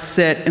where I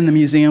sit in the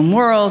museum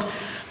world,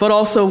 but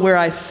also where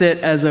I sit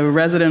as a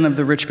resident of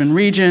the Richmond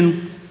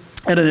region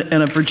and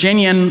a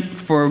Virginian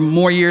for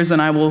more years than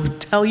I will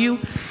tell you.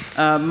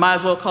 Might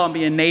as well call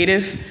me a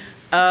native.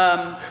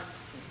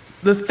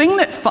 The thing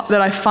that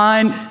I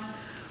find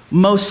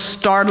most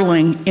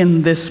startling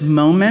in this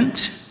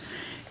moment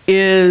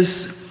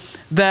is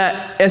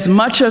that as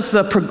much as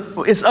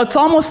it's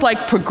almost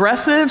like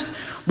progressives,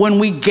 when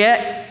we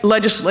get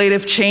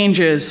legislative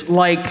changes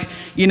like,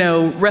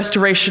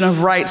 restoration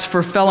of rights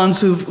for felons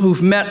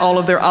who've met all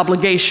of their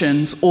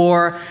obligations,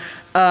 or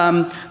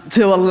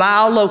to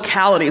allow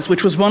localities,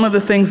 which was one of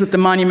the things that the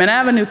Monument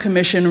Avenue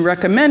Commission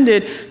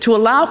recommended, to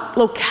allow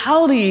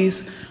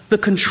localities the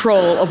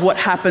control of what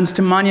happens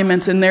to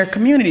monuments in their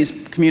communities.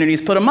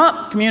 Communities put them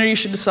up, communities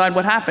should decide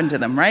what happened to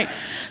them, right?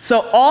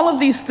 So all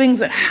of these things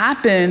that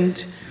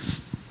happened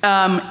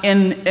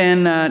in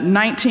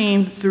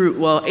 18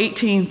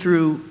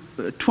 through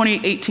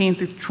 2018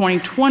 through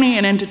 2020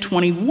 and into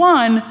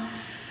 21,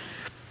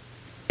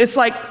 it's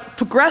like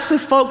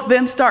progressive folk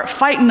then start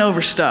fighting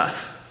over stuff.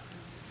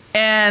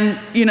 And,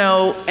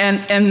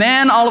 and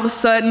then all of a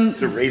sudden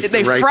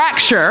they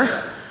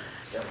fracture,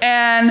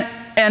 and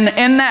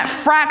in that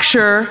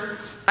fracture,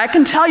 I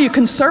can tell you,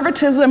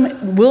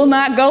 conservatism will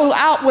not go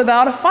out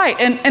without a fight.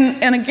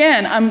 And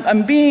again,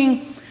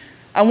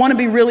 I want to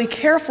be really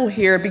careful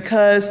here,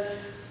 because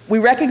we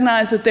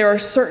recognize that there are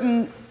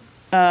certain,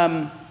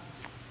 I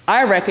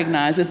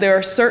recognize that there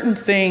are certain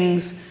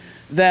things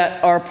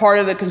that are part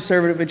of the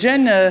conservative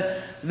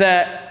agenda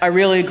that I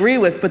really agree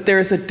with, but there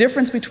is a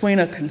difference between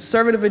a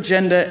conservative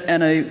agenda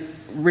and a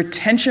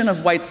retention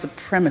of white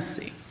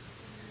supremacy.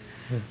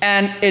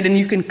 And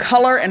you can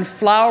color and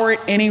flower it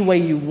any way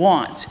you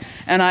want.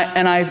 And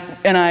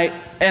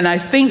I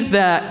think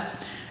that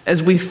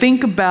as we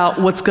think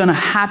about what's going to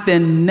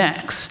happen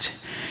next,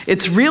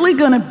 it's really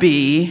going to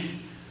be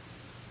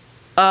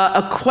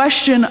a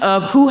question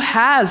of who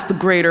has the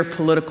greater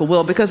political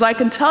will. Because I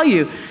can tell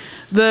you,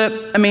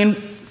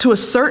 to a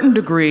certain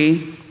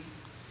degree,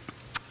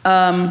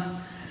 when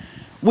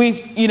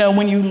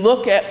you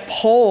look at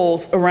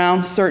polls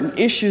around certain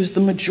issues, the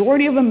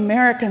majority of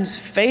Americans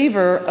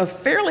favor a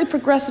fairly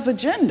progressive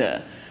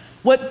agenda.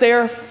 What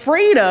they're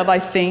afraid of, I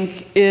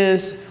think,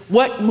 is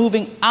what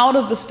moving out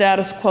of the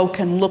status quo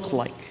can look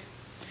like.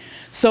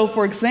 So,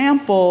 for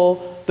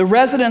example, The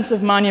residents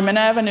of Monument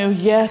Avenue,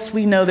 yes,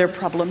 we know they're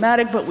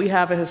problematic, but we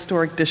have a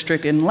historic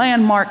district in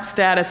landmark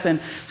status, and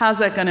how's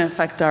that going to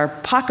affect our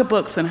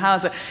pocketbooks, and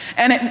how's it?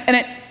 And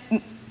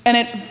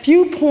at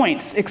few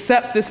points,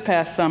 except this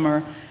past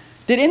summer,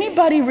 did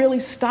anybody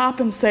really stop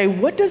and say,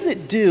 what does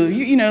it do?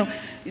 You know,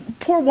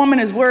 poor woman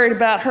is worried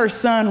about her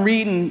son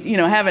reading, you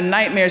know, having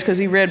nightmares because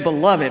he read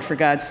Beloved, for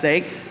God's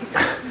sake.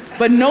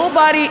 But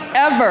nobody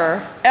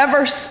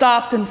ever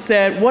stopped and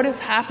said, what is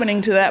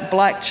happening to that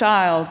black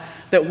child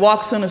that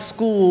walks in a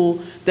school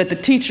that the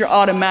teacher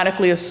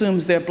automatically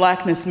assumes their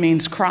blackness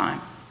means crime?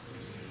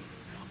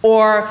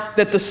 Or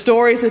that the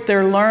stories that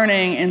they're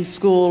learning in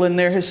school and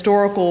their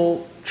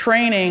historical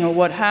training or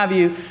what have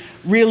you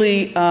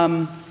really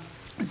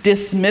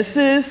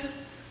dismisses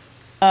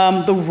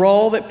the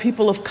role that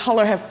people of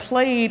color have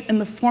played in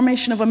the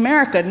formation of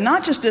America,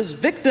 not just as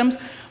victims,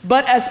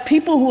 but as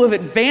people who have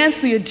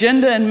advanced the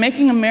agenda in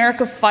making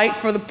America fight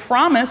for the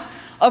promise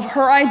of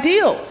her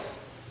ideals,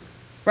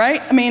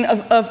 right? I mean,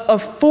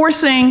 of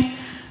forcing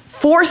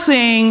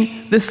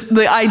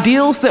the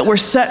ideals that were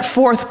set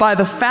forth by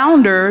the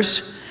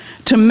founders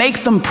to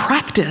make them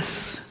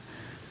practice.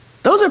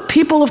 Those are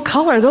people of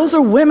color. Those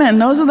are women.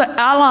 Those are the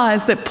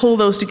allies that pull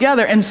those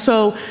together. And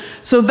so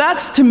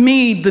that's, to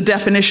me, the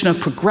definition of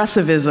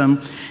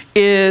progressivism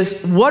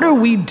is what are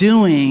we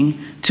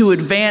doing to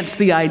advance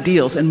the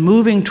ideals and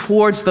moving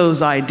towards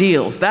those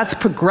ideals? That's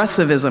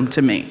progressivism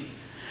to me.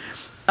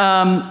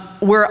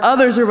 Where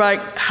others are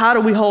like, how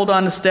do we hold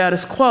on to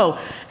status quo?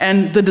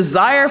 And the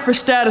desire for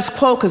status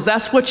quo, because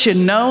that's what you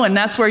know and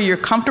that's where you're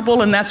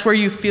comfortable and that's where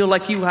you feel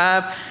like you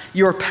have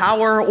your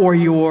power or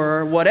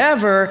your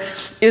whatever,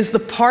 is the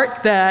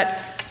part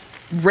that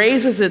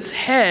raises its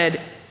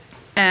head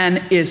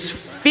and is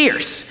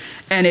fierce,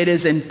 and it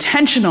is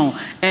intentional,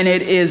 and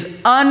it is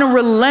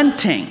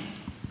unrelenting.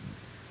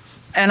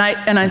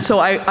 So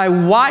I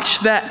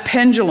watch that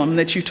pendulum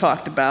that you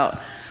talked about,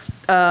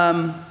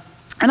 and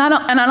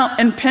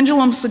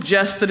pendulum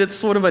suggests that it's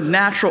sort of a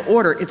natural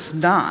order. It's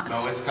not.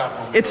 No, it's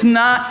not. It's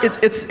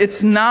not.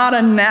 It's not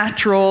a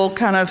natural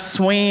kind of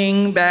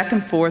swing back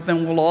and forth,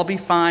 and we'll all be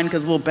fine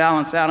because we'll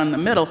balance out in the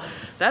middle.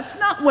 That's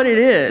not what it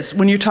is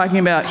when you're talking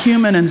about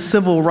human and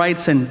civil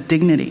rights and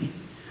dignity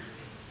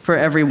for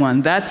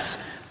everyone. That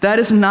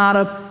is not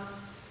a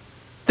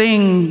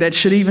thing that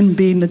should even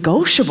be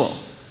negotiable,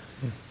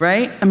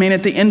 right? I mean,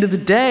 at the end of the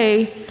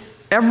day,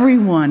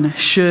 everyone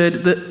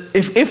should,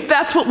 if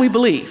that's what we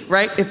believe,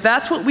 right? If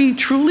that's what we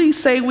truly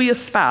say we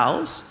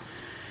espouse,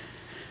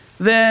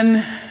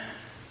 then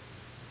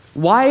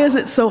why is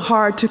it so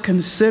hard to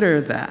consider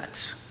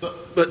that?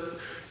 But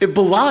it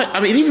belies,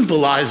 I mean, it even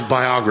belies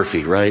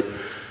biography, right?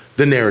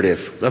 The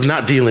narrative of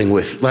not dealing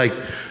with, like,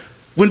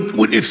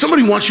 if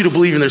somebody wants you to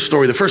believe in their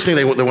story, the first thing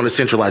they want to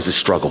centralize is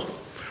struggle,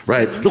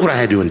 right? Look what I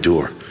had to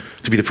endure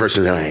to be the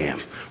person that I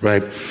am,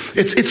 right?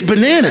 It's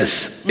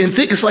bananas. And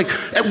it's like,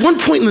 at one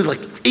point in the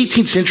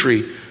 18th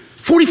century,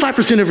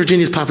 45% of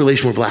Virginia's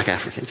population were black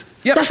Africans.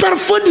 Yep. That's not a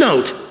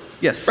footnote.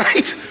 Yes.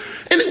 Right?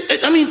 And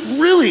I mean,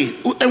 really,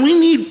 and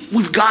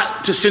we've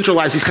got to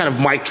centralize these kind of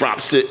mic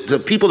drops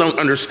that people don't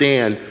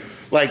understand.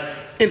 Like,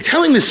 in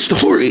telling this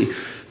story,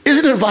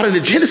 isn't it about an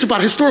agenda? It's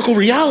about historical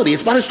reality.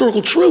 It's about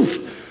historical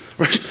truth.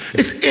 Right?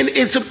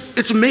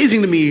 It's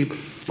amazing to me,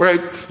 right?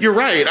 You're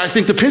right. I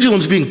think the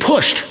pendulum's being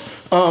pushed.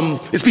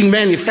 It's being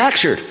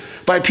manufactured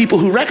by people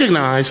who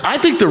recognize, I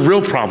think the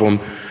real problem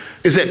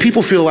is that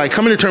people feel like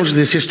coming to terms with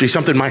this history,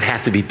 something might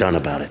have to be done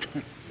about it.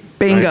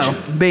 Bingo,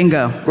 right?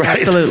 bingo. Right.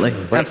 Absolutely,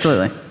 Right.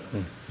 absolutely.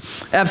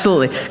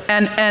 Absolutely.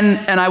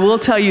 And I will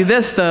tell you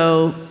this,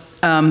 though,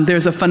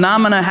 there's a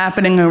phenomena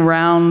happening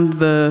around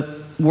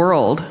the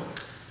world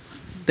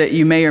that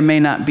you may or may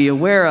not be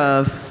aware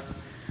of,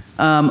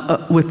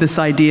 with this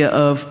idea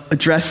of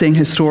addressing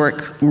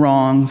historic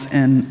wrongs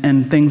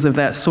and things of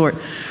that sort.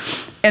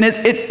 And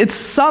it's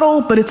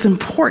subtle, but it's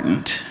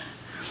important.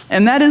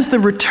 And that is the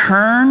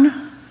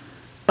return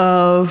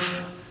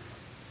of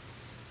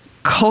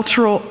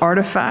cultural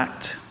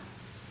artifact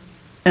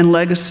and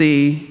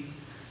legacy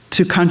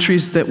to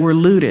countries that were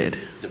looted.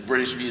 The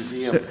British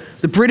Museum.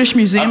 The British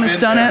Museum has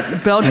done it. The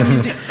Belgian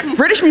Museum.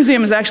 British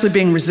Museum is actually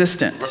being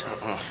resistant.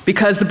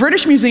 Because the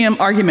British Museum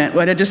argument,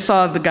 I just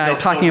saw the guy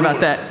talking about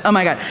that. Oh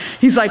my God.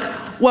 He's like,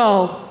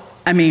 well,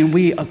 I mean,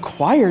 we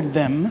acquired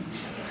them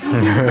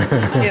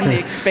in the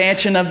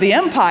expansion of the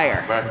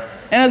empire. Right.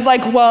 And it's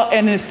like, well,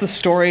 and it's the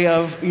story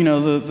of,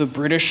 the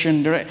British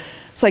and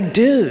it's like,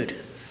 dude,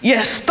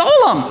 you stole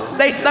them.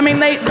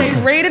 They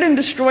raided and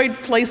destroyed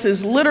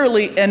places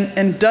literally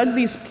and dug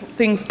these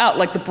things out,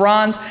 like the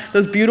bronze,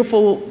 those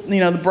beautiful,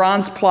 the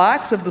bronze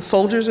plaques of the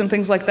soldiers and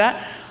things like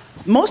that.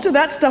 Most of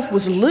that stuff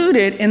was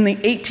looted in the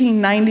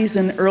 1890s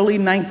and early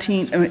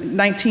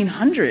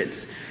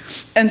 1900s.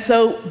 And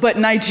so, but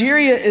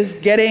Nigeria is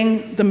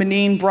getting the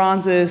Benin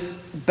bronzes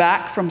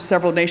back from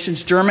several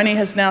nations. Germany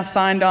has now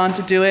signed on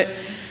to do it.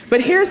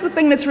 But here's the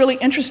thing that's really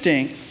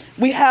interesting.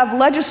 We have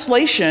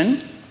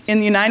legislation in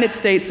the United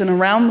States and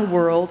around the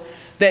world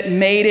that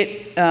made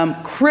it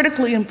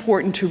critically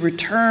important to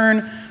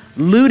return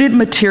looted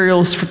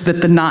materials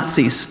that the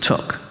Nazis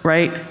took,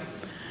 right?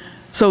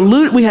 So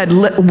we had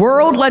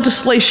world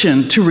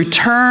legislation to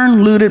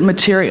return looted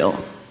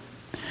material.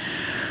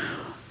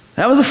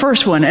 That was the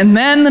first one. And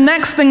then the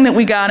next thing that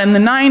we got in the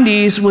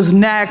 90s was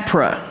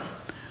NAGPRA,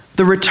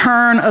 the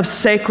return of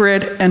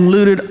sacred and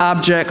looted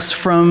objects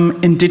from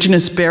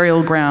indigenous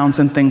burial grounds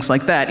and things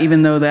like that,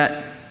 even though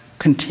that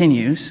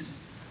continues,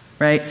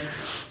 right?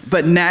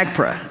 But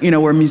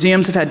NAGPRA, where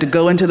museums have had to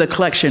go into the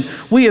collection,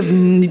 we have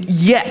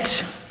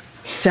yet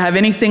to have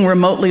anything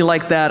remotely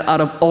like that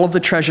out of all of the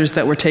treasures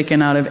that were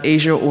taken out of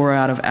Asia or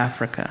out of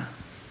Africa.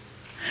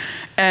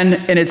 And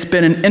it's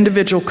been an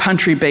individual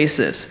country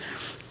basis.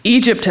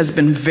 Egypt has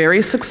been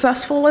very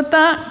successful at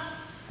that,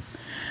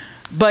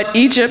 but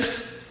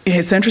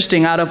it's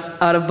interesting, out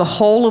of the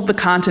whole of the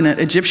continent,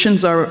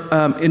 Egyptians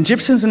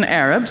and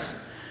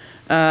Arabs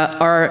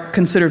are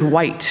considered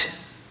white.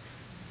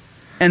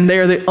 And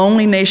they're the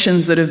only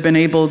nations that have been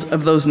able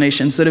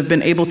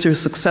to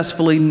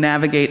successfully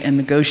navigate and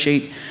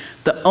negotiate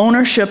the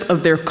ownership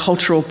of their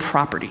cultural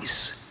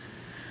properties.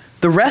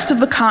 The rest of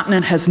the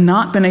continent has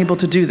not been able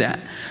to do that.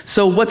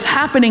 So what's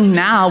happening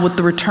now with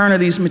the return of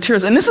these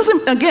materials, and this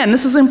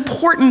is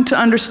important to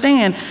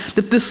understand,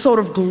 that this sort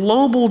of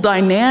global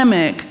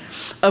dynamic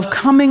of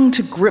coming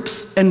to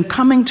grips and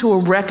coming to a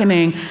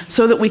reckoning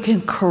so that we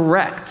can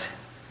correct,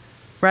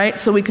 right?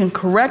 So we can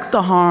correct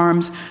the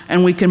harms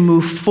and we can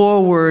move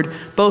forward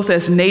both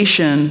as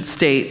nation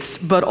states,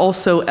 but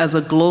also as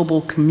a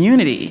global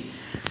community.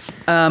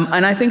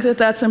 And I think that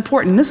that's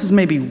important. This is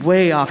maybe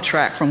way off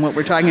track from what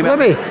we're talking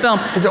about in this film.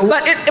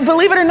 But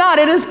believe it or not,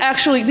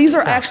 these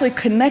are actually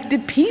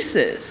connected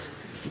pieces,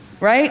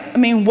 right? I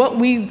mean, what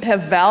we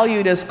have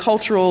valued as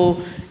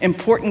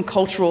important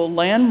cultural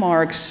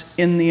landmarks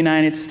in the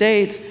United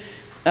States,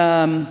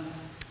 and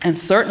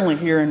certainly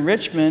here in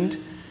Richmond,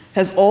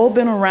 has all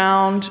been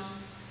around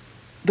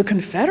the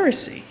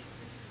Confederacy,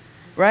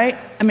 right?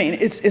 I mean,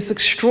 it's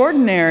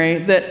extraordinary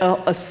that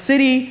a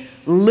city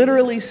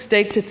literally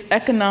staked its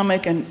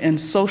economic and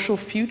social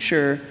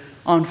future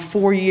on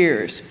 4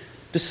 years,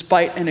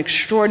 despite an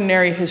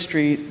extraordinary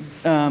history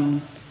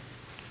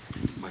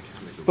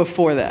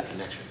before that.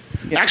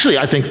 Yeah. Actually,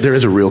 I think there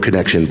is a real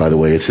connection, by the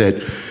way. It's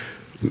that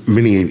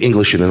many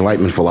English and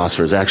Enlightenment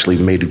philosophers actually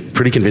made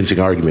pretty convincing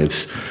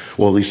arguments,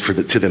 well, at least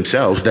to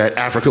themselves, that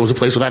Africa was a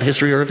place without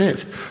history or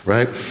event,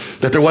 right?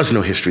 That there was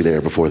no history there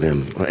before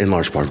them, in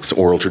large part, because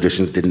oral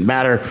traditions didn't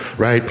matter,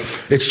 right?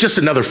 It's just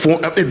another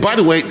form. And by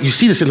the way, you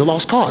see this in The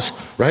Lost Cause,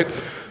 right?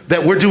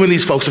 That we're doing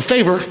these folks a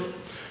favor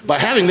by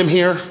having them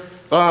here,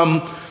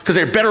 because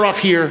they're better off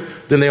here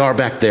than they are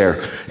back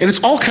there. And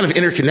it's all kind of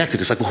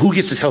interconnected. It's like, well, who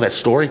gets to tell that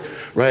story,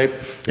 right?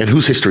 And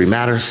whose history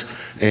matters,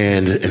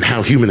 and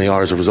how human they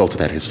are as a result of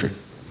that history.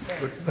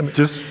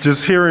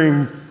 Just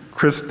hearing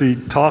Christy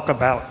talk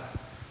about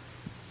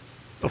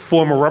a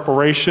form of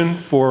reparation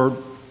for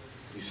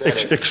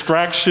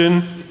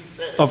extraction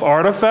of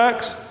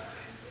artifacts.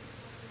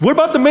 What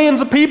about the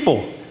millions of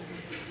people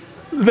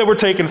that were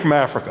taken from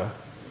Africa?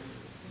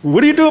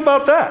 What do you do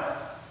about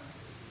that?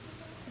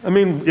 I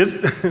mean,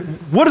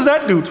 what does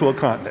that do to a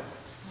continent?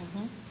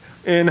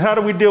 And how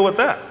do we deal with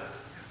that?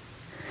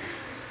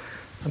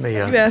 You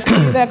asked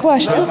me that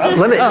question.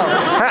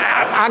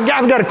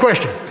 I've got a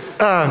question.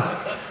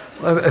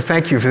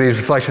 Thank you for these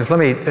reflections. Let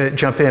me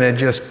jump in and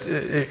just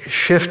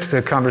shift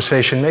the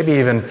conversation, maybe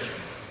even,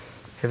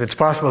 if it's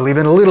possible,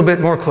 even a little bit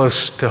more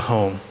close to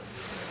home.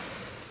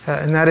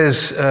 And that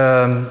is,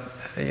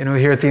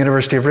 here at the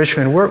University of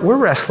Richmond, we're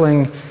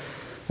wrestling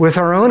with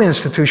our own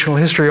institutional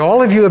history.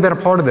 All of you have been a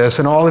part of this,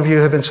 and all of you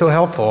have been so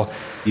helpful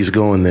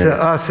to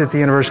us at the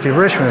University of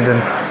Richmond.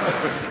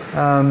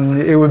 And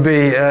it would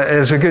be,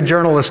 as a good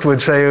journalist would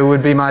say, it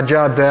would be my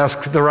job to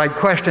ask the right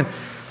question.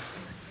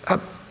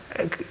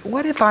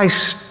 What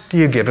advice do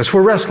you give us?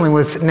 We're wrestling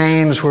with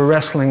names, we're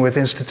wrestling with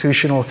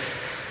institutional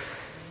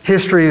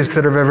histories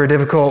that are very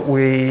difficult.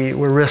 We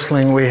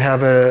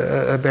have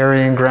a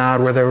burying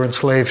ground where there were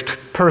enslaved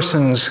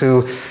persons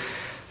who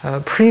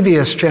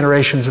previous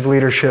generations of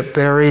leadership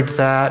buried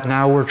that.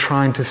 Now we're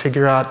trying to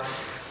figure out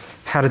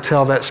how to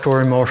tell that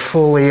story more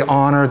fully,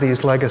 honor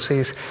these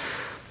legacies.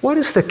 What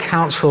is the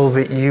counsel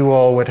that you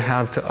all would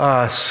have to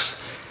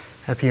us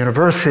at the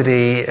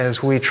university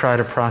as we try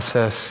to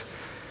process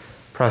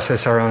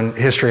our own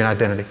history and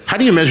identity? How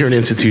do you measure an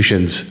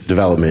institution's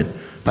development?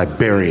 By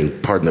burying,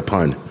 pardon the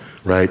pun,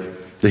 right?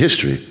 The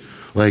history.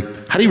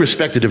 Like, how do you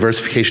respect the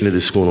diversification of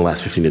this school in the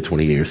last 15 to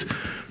 20 years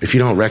if you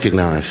don't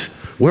recognize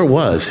who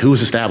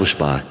was established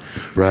by,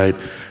 right?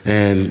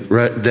 And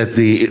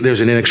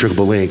there's an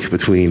inextricable link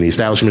between the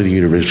establishment of the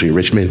University of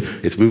Richmond,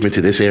 its movement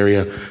to this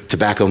area,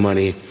 tobacco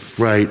money,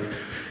 right?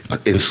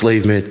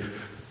 Enslavement.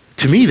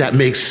 To me, that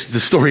makes the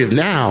story of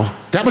now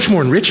that much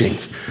more enriching.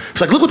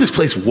 It's like, look what this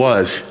place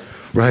was,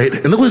 right?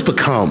 And look what it's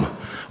become,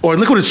 or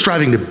look what it's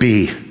striving to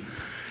be.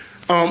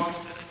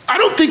 I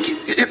don't think,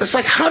 it's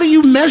like, how do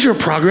you measure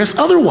progress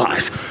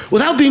otherwise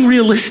without being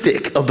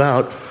realistic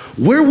about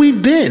where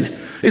we've been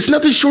It's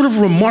nothing short of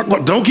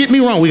remarkable. Don't get me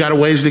wrong, we got a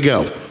ways to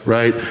go,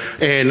 right?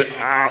 And,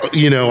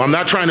 I'm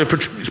not trying to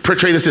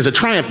portray this as a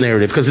triumph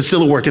narrative because it's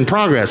still a work in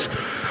progress.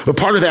 But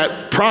part of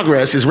that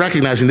progress is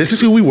recognizing this is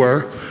who we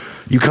were.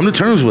 You come to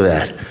terms with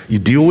that. You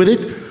deal with it.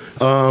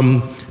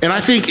 And I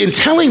think in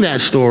telling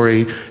that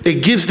story,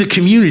 it gives the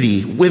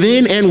community,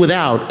 within and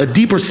without, a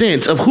deeper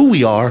sense of who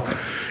we are.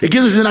 It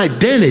gives us an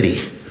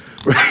identity,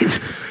 right?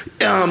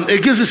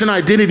 It gives us an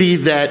identity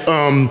that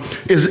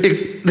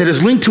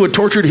is linked to a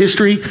tortured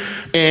history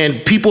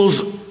and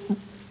people's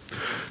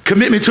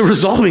commitment to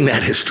resolving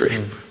that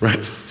history, right?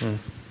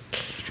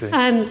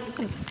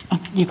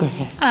 You go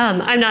ahead.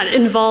 I'm not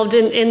involved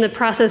in the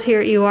process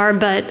here at UR,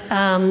 but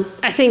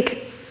I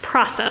think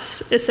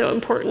process is so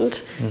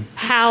important.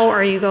 How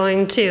are you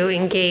going to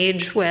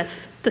engage with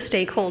the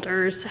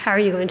stakeholders? How are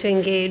you going to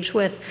engage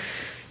with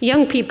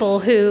young people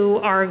who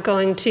are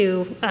going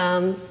to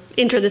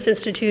enter this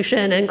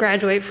institution and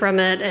graduate from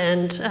it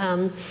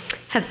and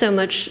have so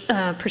much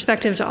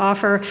perspective to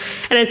offer?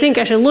 And I think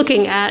actually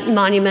looking at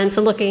monuments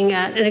and looking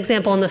at an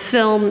example in the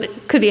film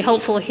could be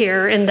helpful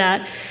here in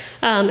that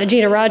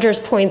Agina Rogers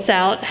points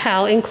out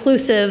how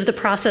inclusive the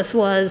process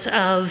was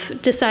of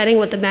deciding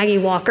what the Maggie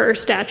Walker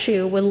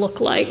statue would look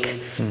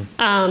like.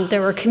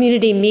 There were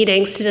community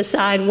meetings to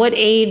decide what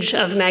age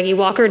of Maggie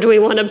Walker do we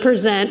want to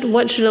present,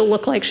 what should it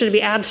look like, should it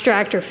be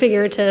abstract or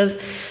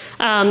figurative?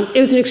 It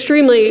was an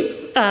extremely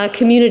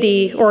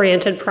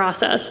community-oriented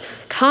process.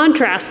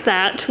 Contrast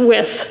that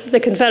with the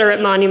Confederate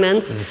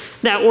monuments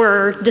that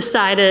were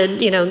decided,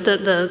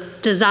 the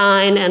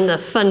design and the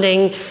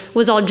funding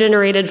was all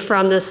generated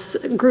from this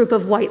group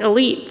of white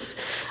elites.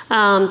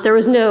 There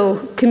was no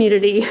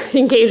community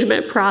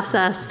engagement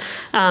process,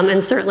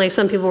 and certainly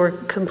some people were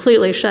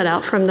completely shut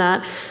out from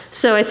that.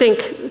 So I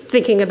think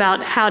thinking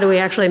about how do we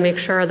actually make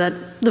sure that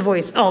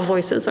all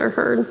voices are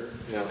heard.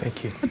 Yeah.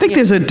 Thank you. I think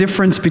there's a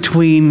difference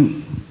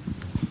between,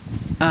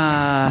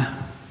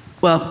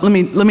 let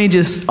me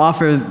just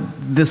offer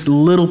this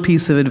little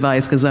piece of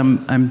advice because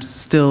I'm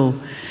still,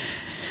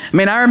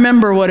 I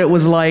remember what it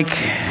was like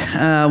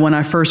when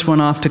I first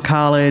went off to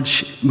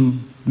college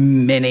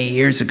many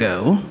years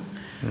ago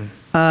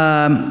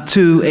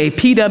to a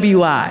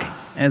PWI,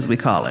 as we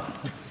call it,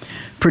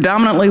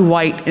 predominantly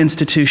white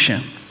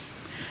institution,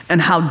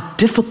 and how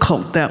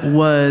difficult that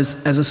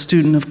was as a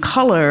student of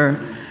color.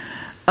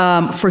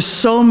 For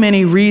so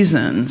many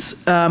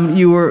reasons. The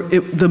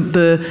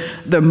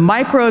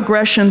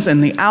microaggressions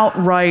and the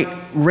outright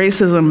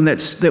racism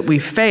that we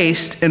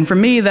faced, and for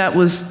me that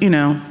was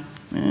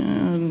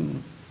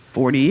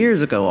 40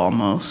 years ago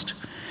almost,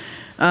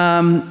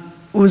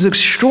 was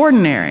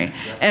extraordinary.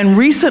 And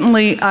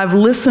recently I've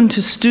listened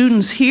to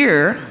students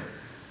here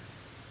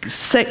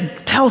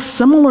tell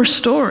similar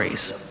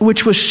stories,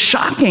 which was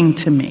shocking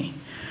to me.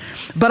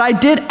 But I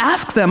did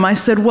ask them, I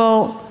said,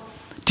 well,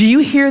 do you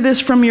hear this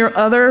from your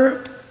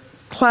other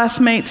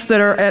classmates that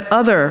are at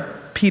other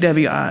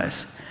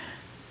PWIs?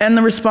 And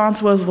the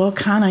response was, well,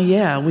 kind of,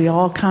 yeah, we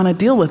all kind of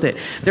deal with it.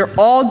 They're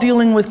all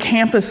dealing with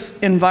campus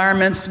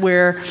environments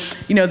where,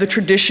 the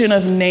tradition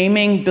of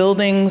naming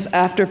buildings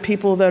after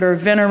people that are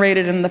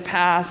venerated in the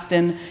past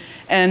and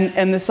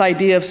this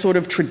idea of sort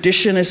of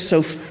tradition is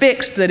so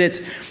fixed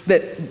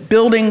that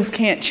buildings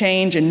can't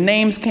change and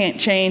names can't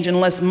change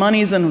unless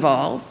money's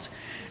involved.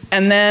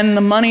 And then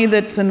the money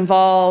that's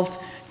involved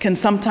can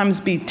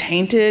sometimes be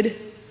tainted,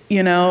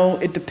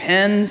 it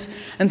depends.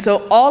 And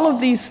so all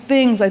of these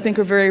things I think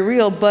are very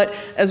real, but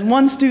as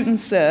one student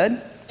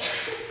said,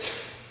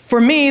 for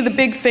me, the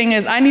big thing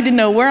is I need to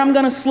know where I'm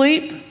gonna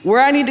sleep,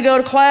 where I need to go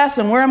to class,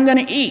 and where I'm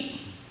gonna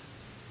eat.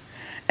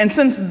 And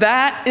since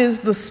that is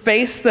the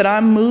space that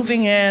I'm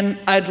moving in,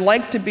 I'd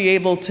like to be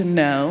able to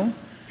know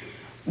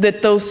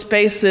that those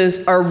spaces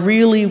are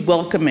really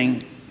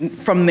welcoming,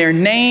 from their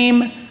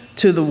name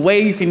to the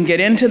way you can get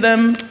into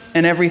them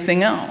and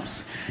everything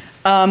else.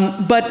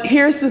 But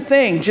here's the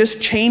thing,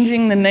 just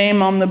changing the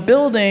name on the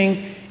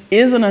building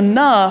isn't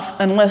enough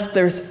unless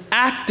there's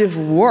active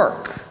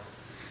work,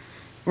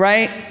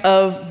 right,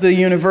 of the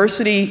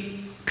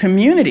university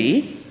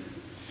community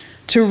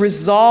to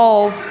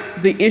resolve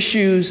the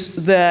issues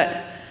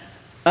that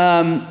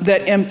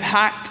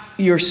impact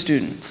your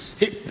students.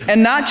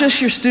 And not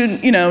just your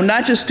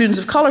not just students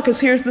of color, because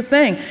here's the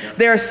thing.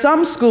 There are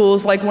some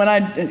schools, like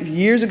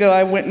years ago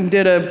I went and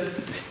did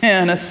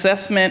an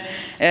assessment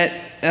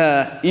at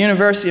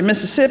University of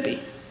Mississippi.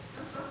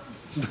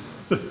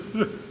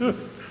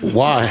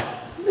 Why?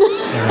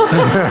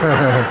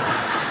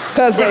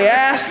 Because they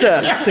asked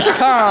us to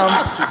come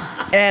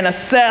and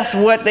assess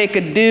what they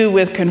could do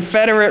with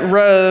Confederate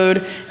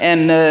Road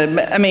and,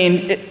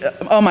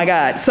 oh my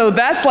God. So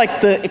that's like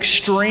the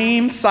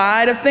extreme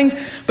side of things.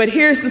 But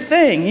here's the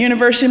thing,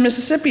 University of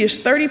Mississippi is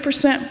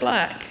 30%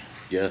 black.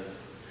 Yeah.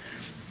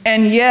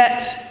 And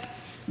yet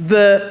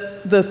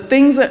the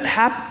things that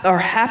are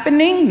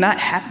happening, not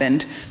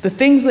happened, the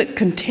things that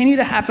continue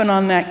to happen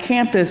on that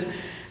campus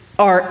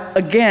are,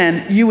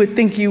 again, you would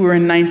think you were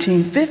in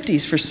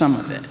 1950s for some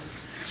of it.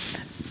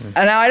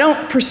 And I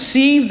don't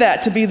perceive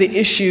that to be the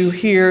issue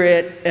here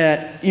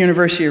at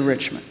University of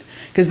Richmond.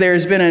 because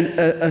there's been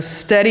a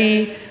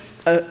steady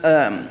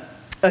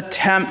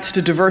attempt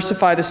to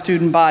diversify the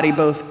student body,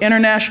 both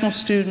international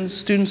students,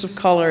 students of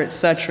color, et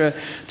cetera,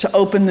 to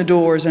open the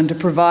doors and to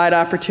provide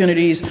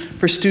opportunities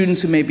for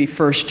students who may be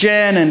first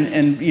gen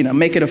and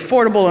make it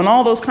affordable and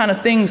all those kind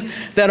of things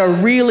that are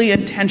really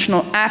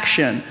intentional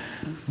action.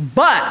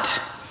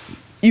 But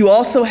you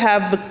also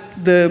have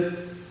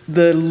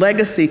the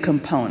legacy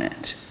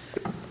component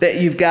that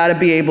you've got to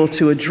be able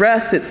to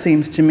address, it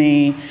seems to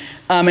me.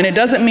 And it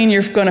doesn't mean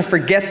you're going to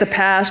forget the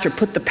past or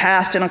put the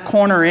past in a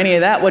corner or any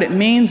of that. What it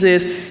means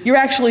is you're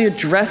actually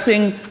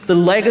addressing the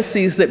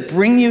legacies that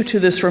bring you to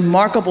this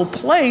remarkable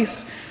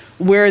place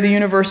where the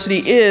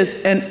university is,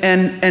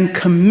 and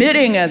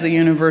committing as a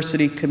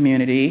university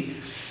community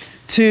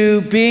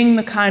to being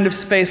the kind of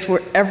space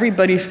where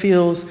everybody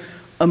feels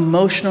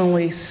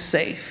emotionally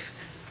safe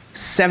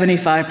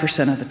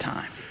 75% of the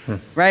time,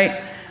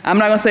 right? I'm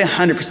not going to say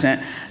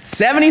 100%.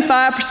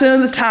 75%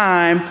 of the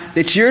time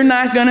that you're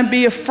not going to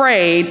be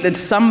afraid that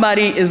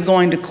somebody is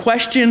going to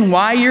question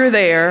why you're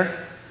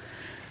there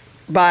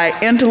by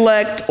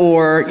intellect,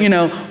 or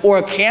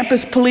a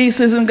campus police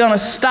isn't going to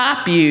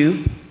stop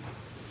you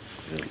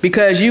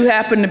because you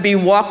happen to be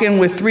walking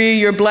with 3 of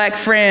your black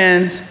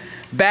friends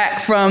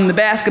back from the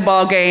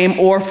basketball game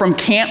or from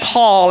Camp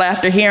Hall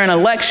after hearing a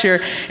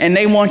lecture, and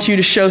they want you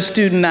to show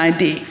student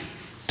ID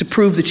to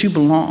prove that you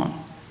belong.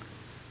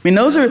 I mean,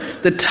 those are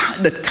the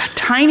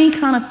tiny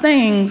kind of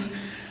things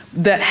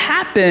that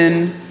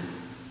happen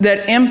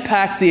that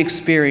impact the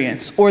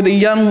experience. Or the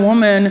young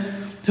woman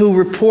who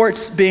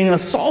reports being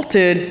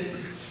assaulted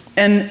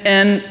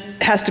and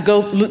has to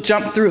go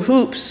jump through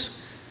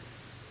hoops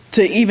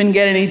to even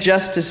get any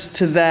justice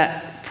to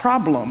that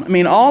problem. I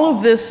mean, all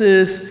of this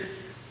is,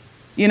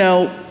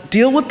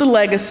 deal with the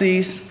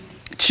legacies,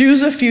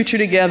 choose a future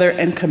together,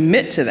 and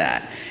commit to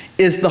that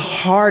is the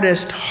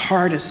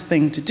hardest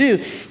thing to do.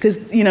 Because,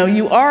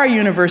 you are a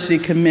university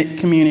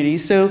community,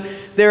 so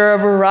there are a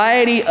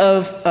variety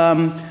of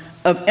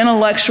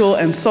intellectual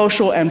and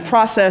social and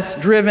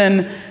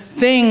process-driven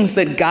things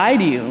that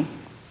guide you.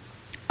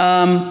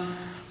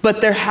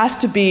 But there has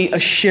to be a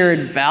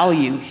shared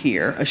value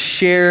here, a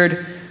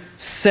shared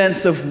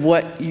sense of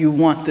what you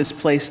want this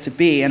place to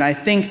be. And I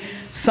think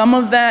some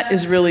of that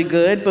is really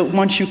good, but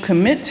once you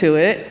commit to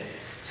it,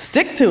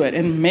 stick to it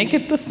and make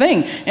it the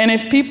thing. And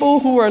if people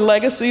who are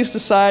legacies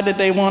decide that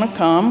they want to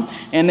come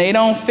and they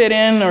don't fit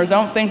in or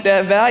don't think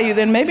that value,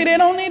 then maybe they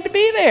don't need to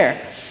be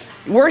there.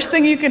 Worst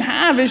thing you can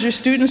have is your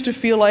students to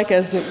feel like,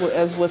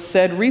 as was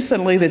said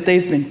recently, that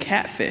they've been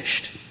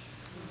catfished.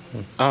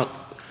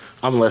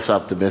 I'm less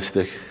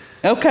optimistic.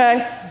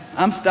 Okay.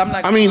 I'm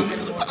not. I mean,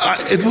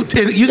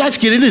 you guys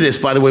get into this,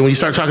 by the way, when you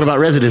start talking about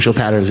residential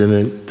patterns in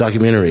the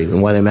documentary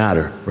and why they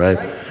matter, right?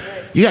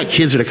 You got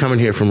kids that are coming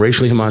here from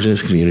racially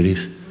homogenous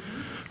communities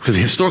because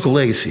of historical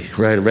legacy,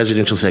 right, of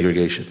residential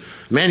segregation.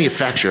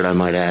 Manufactured, I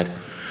might add.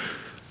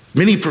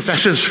 Many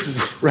professors,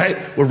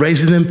 right, were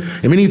raising them,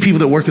 and many people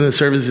that work in the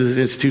services of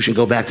the institution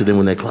go back to them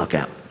when they clock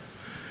out.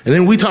 And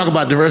then we talk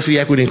about diversity,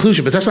 equity,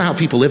 inclusion, but that's not how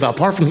people live out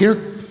far from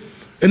here.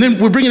 And then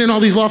we're bringing in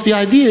all these lofty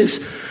ideas.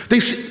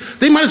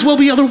 They might as well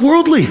be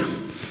otherworldly,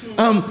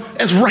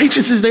 as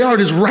righteous as they are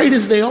and as right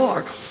as they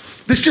are.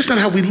 That's just not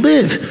how we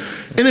live.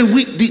 And then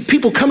the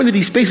people come into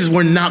these spaces,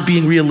 we're not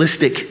being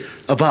realistic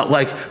about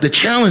the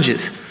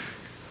challenges.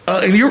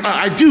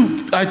 I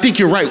think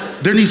you're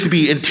right. There needs to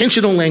be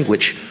intentional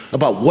language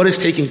about what is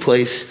taking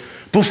place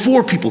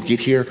before people get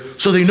here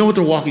so they know what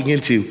they're walking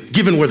into,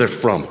 given where they're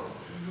from.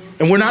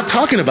 And we're not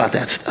talking about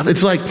that stuff.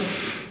 It's like,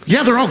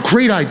 yeah, they're all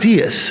great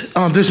ideas.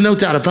 There's no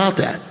doubt about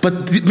that.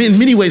 But in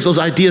many ways, those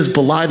ideas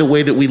belie the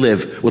way that we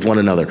live with one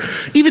another.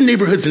 Even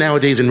neighborhoods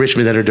nowadays in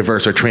Richmond that are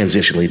diverse are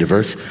transitionally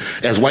diverse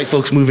as white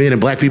folks move in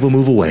and black people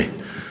move away.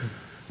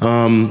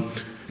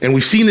 And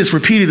we've seen this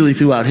repeatedly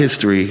throughout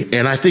history.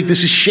 And I think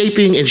this is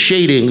shaping and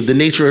shading the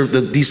nature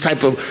of these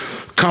type of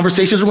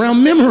conversations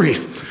around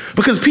memory.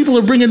 Because people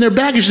are bringing their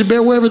baggage to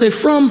bear wherever they're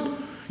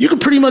from. You can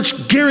pretty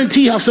much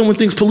guarantee how someone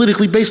thinks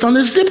politically based on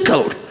their zip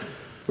code,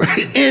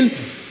 right? And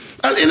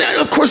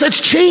of course, that's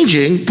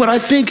changing, but I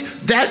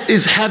think that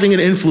is having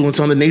an influence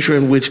on the nature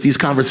in which these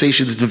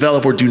conversations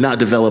develop or do not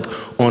develop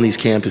on these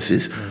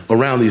campuses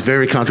around these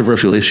very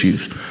controversial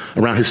issues,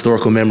 around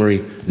historical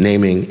memory,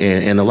 naming,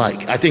 and the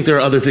like. I think there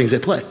are other things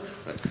at play.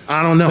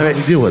 I don't know how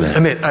to deal with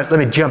that. Let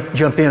me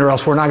jump in, or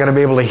else we're not going to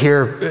be able to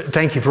hear.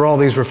 Thank you for all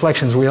these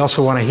reflections. We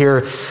also want to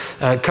hear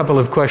a couple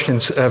of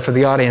questions for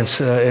the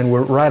audience, and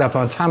we're right up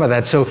on time of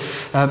that. So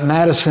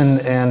Madison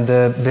and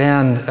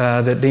Ben,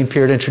 that Dean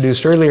Peart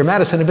introduced earlier.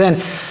 Madison and Ben,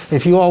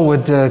 if you all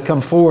would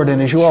come forward,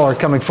 and as you all are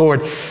coming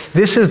forward,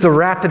 this is the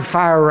rapid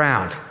fire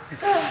round.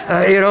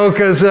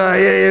 Because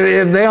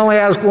if they only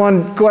ask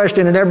one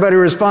question and everybody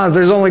responds,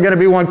 there's only going to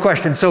be one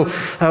question. So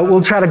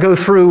we'll try to go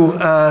through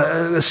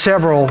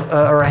several,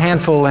 or a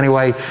handful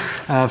anyway,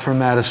 from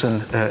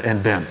Madison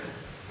and Ben.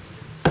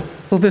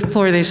 Well,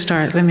 before they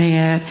start, let me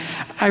add,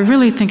 I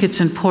really think it's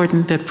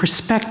important that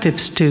prospective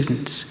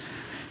students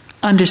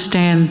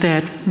understand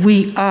that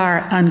we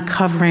are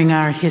uncovering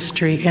our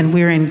history and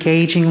we're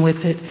engaging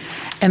with it,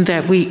 and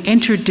that we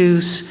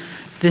introduce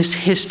this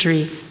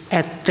history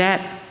at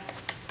that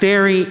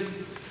very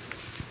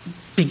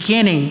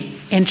beginning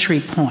entry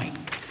point.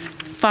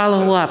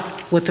 Follow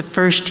up with the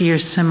first year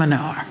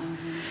seminar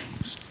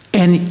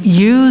and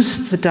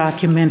use the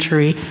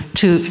documentary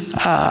to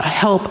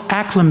help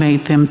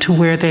acclimate them to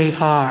where they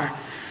are.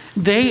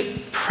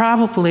 They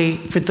probably,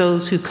 for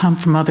those who come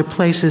from other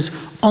places,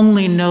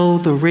 only know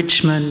the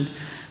Richmond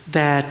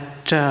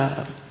that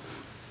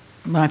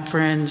my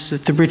friends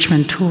at the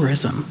Richmond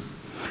Tourism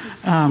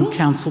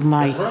Council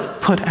might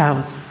put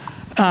out.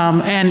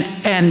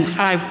 And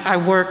I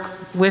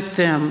work with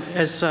them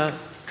as a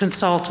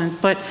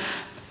consultant, but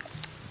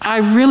I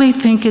really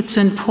think it's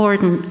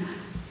important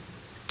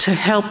to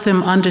help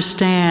them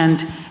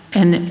understand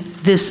in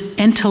this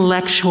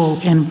intellectual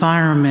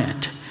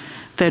environment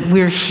that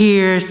we're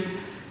here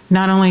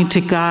not only to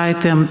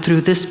guide them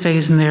through this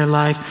phase in their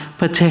life,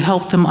 but to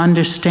help them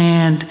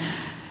understand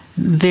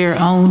their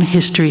own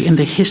history and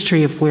the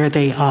history of where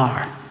they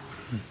are.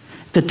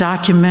 The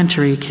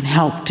documentary can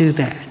help do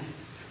that.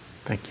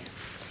 Thank you.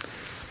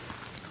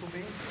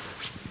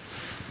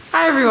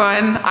 Hi,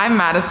 everyone. I'm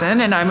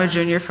Madison, and I'm a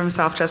junior from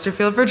South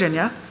Chesterfield,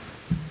 Virginia.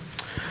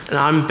 And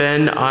I'm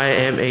Ben. I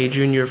am a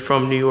junior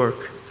from New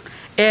York.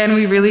 And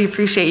we really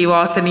appreciate you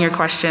all sending your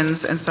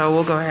questions, and so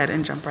we'll go ahead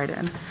and jump right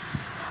in.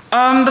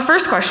 The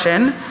first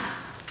question: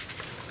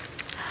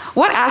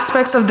 what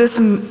aspects of this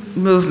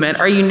movement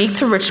are unique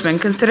to Richmond,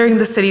 considering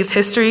the city's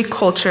history,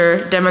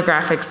 culture,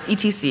 demographics,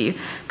 etc.,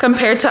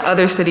 compared to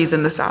other cities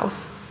in the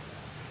South?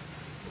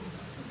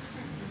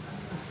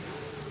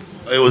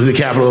 It was the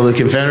capital of the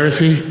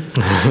Confederacy.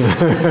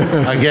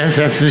 I guess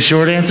that's the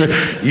short answer.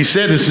 You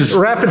said this is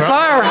Rapid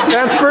fire.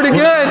 That's pretty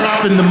good.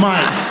 Dropping the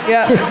mic.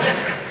 Yeah,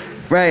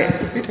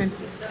 right.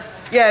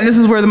 Yeah, and this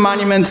is where the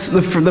monuments,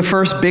 the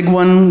first big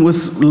one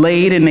was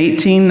laid in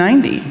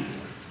 1890.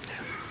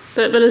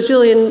 But as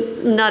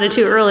Julian nodded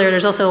to earlier,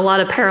 there's also a lot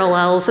of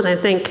parallels, and I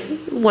think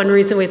one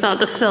reason we thought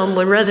the film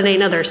would resonate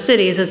in other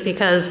cities is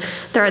because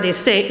there are these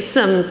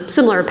some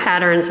similar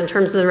patterns in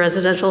terms of the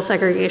residential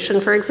segregation.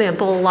 For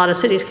example, a lot of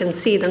cities can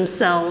see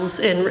themselves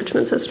in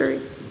Richmond's history.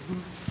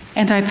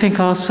 And I think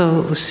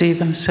also see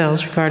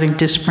themselves regarding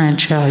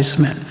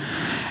disfranchisement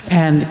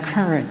and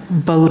current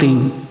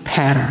voting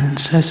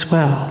patterns as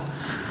well.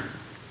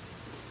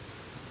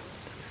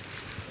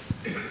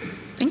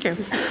 Thank you.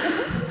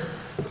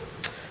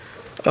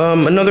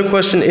 Another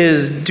question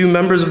is, do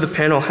members of the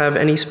panel have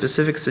any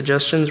specific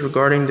suggestions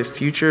regarding the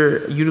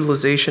future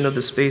utilization of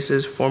the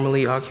spaces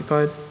formerly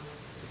occupied?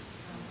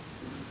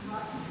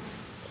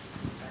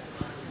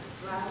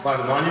 By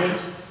the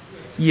monuments?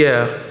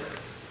 Yeah.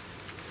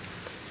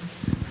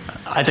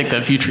 I think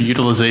that future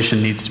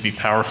utilization needs to be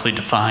powerfully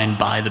defined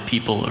by the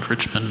people of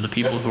Richmond, the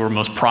people who are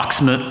most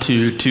proximate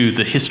to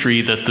the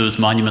history that those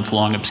monuments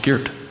long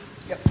obscured.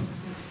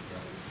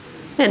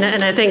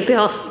 And I think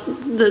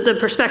the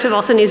perspective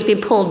also needs to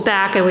be pulled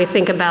back, and we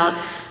think about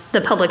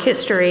the public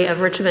history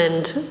of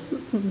Richmond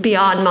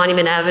beyond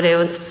Monument Avenue,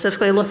 and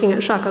specifically looking at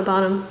Shockoe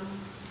Bottom.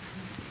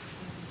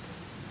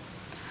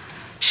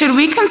 Should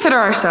we consider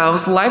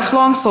ourselves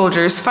lifelong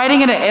soldiers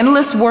fighting in an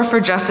endless war for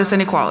justice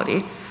and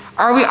equality?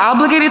 Are we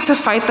obligated to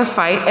fight the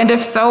fight? And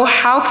if so,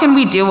 how can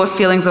we deal with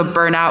feelings of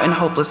burnout and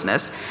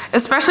hopelessness,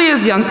 especially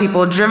as young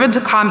people driven to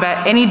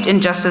combat any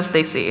injustice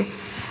they see?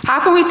 How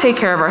can we take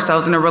care of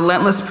ourselves in a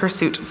relentless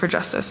pursuit for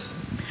justice?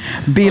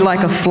 Be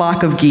like a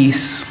flock of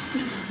geese.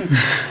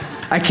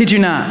 I kid you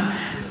not.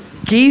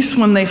 Geese,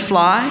 when they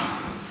fly,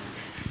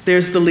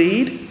 there's the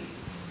lead,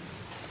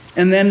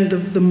 and then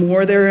the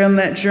more they're on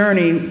that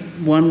journey,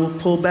 one will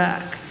pull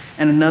back,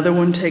 and another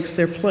one takes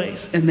their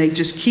place, and they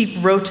just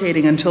keep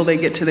rotating until they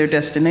get to their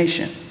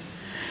destination.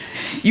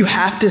 You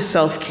have to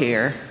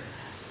self-care.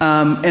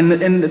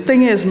 And the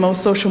thing is,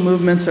 most social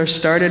movements are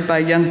started by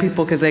young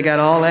people because they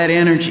got all that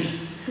energy.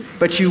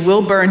 But you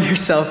will burn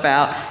yourself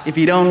out if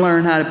you don't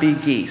learn how to be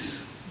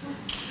geese.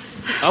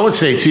 I would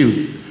say,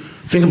 too,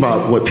 think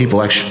about what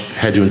people actually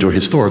had to endure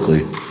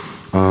historically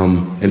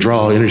and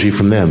draw energy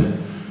from them.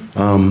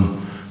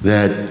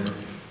 That,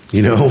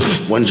 you know,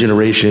 one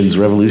generation's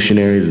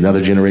revolutionaries,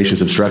 another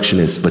generation's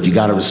obstructionists, but you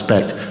got to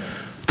respect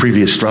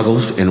previous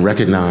struggles and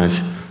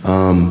recognize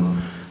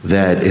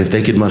that if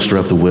they could muster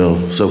up the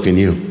will, so can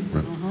you.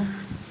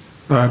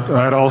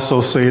 I'd also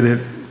say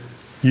that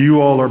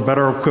you all are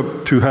better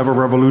equipped to have a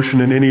revolution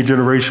than any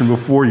generation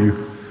before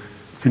you.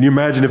 Can you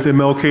imagine if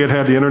MLK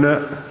had the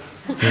internet?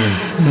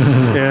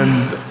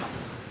 And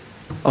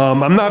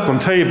I'm not going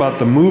to tell you about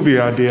the movie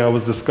idea I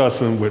was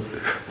discussing with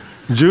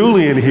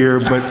Julian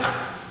here, but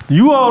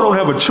you all don't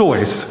have a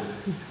choice.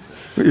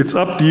 It's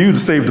up to you to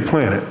save the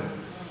planet.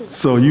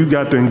 So you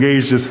got to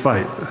engage this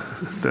fight.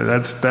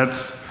 That's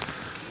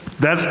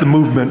the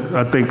movement,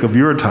 I think, of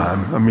your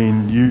time. I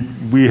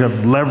mean, we have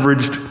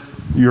leveraged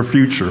your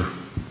future.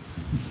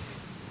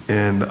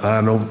 And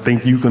I don't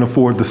think you can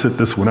afford to sit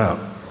this one out.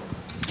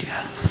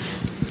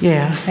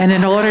 Yeah, and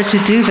in order to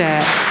do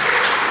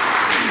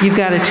that, you've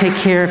got to take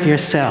care of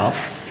yourself.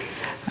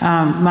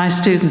 My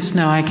students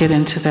know I get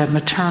into that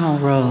maternal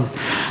role.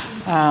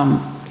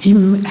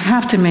 You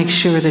have to make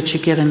sure that you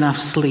get enough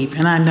sleep,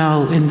 and I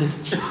know in the...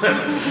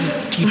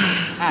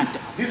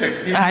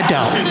 I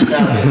don't.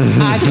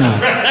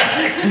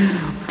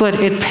 But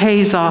it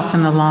pays off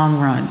in the long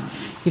run.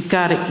 You've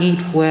got to eat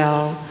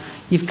well.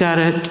 You've got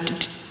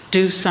to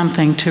do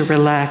something to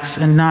relax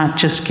and not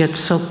just get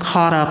so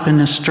caught up in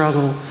the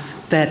struggle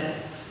that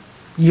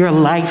your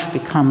life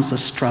becomes a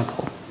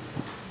struggle.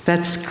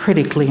 That's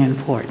critically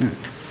important.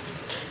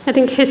 I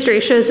think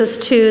history shows us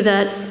too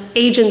that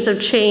agents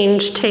of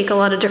change take a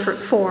lot of different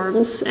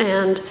forms,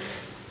 and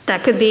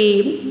that could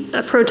be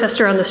a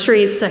protester on the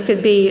streets, that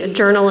could be a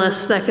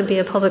journalist, that could be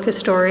a public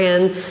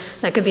historian,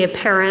 that could be a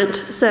parent.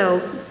 So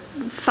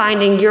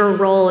finding your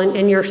role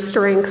and your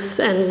strengths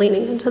and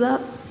leaning into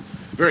that.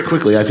 Very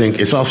quickly, I think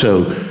it's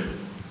also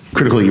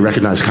critical you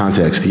recognize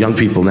context. The young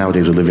people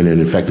nowadays are living in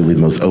effectively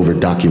the most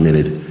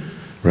over-documented,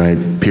 right,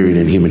 period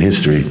in human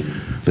history.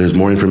 There's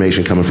more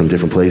information coming from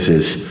different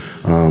places.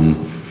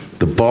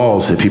 The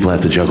balls that people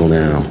have to juggle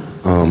now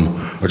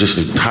are just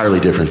entirely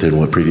different than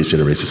what previous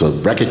generations. So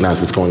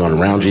recognize what's going on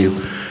around you,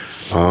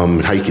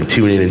 how you can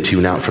tune in and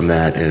tune out from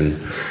that.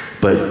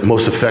 But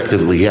most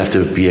effectively, you have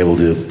to be able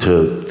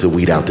to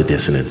weed out the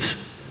dissonance.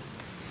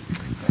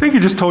 I think he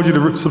just told you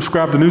to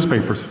subscribe to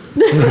newspapers.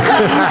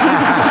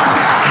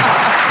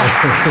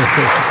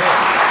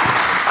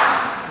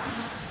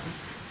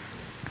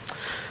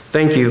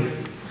 Thank you.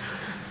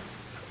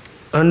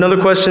 Another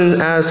question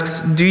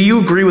asks, do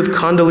you agree with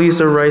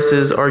Condoleezza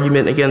Rice's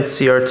argument against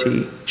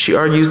CRT? She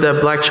argues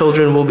that black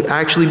children will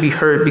actually be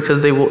hurt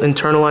because they will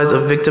internalize a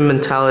victim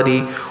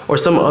mentality or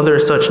some other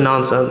such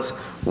nonsense.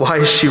 Why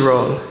is she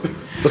wrong?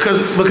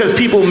 Because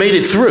people made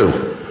it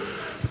through.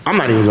 I'm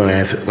not even going to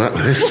answer.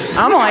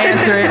 I'm going to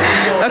answer it.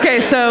 Okay,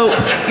 so,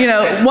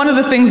 one of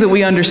the things that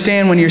we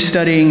understand when you're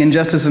studying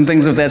injustice and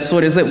things of that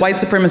sort is that white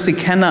supremacy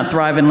cannot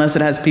thrive unless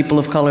it has people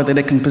of color that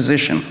it can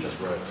position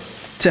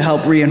to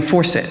help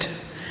reinforce it.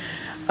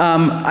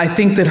 I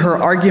think that her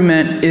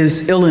argument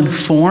is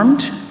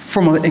ill-informed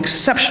from an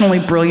exceptionally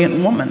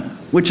brilliant woman,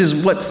 which is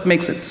what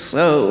makes it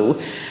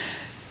so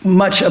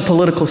much a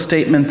political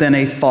statement than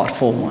a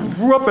thoughtful one.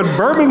 Grew up in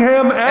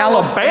Birmingham,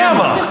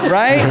 Alabama.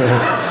 Right?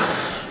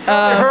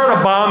 I heard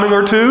a bombing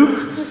or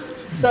two.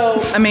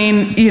 So, I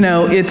mean,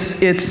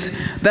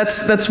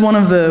 that's one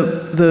of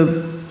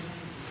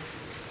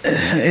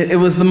it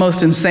was the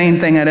most insane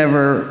thing I'd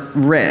ever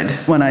read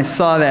when I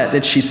saw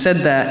that she said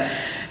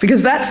that.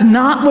 Because that's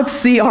not what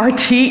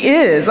CRT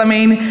is. I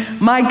mean,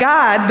 my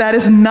God, that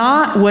is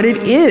not what it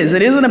is.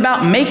 It isn't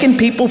about making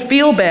people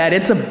feel bad.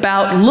 It's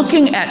about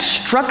looking at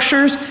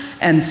structures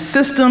and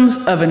systems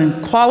of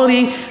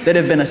inequality that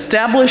have been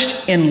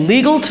established in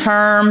legal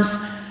terms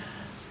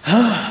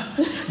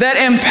that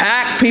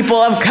impact people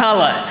of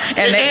color.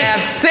 And they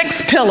have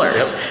 6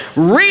 pillars. Yep.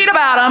 Read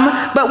about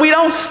them, but we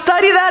don't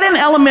study that in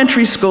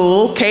elementary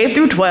school, K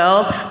through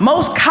 12.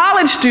 Most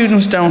college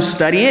students don't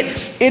study it.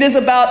 It is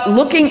about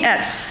looking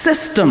at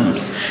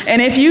systems.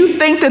 And if you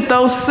think that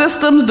those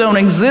systems don't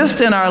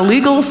exist in our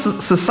legal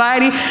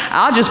society,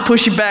 I'll just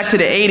push you back to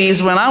the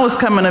 80s when I was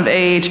coming of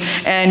age,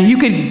 and you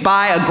could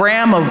buy a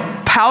gram of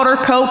powder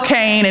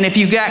cocaine, and if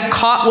you got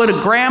caught with a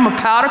gram of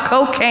powder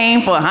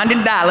cocaine for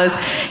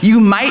 $100,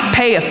 you might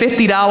pay a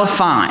 $50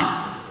 fine.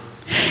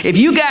 If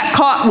you got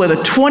caught with a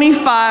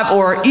 $25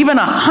 or even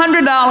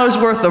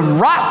 $100 worth of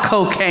rock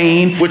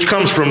cocaine, which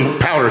comes from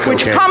powder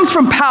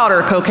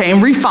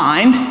cocaine,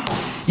 refined,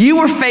 you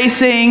were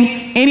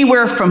facing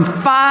anywhere from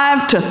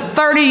 5 to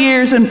 30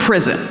 years in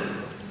prison.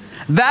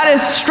 That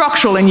is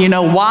structural, and you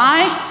know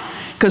why?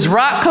 Because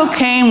rock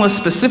cocaine was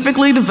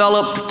specifically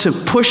developed to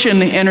push in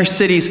the inner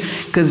cities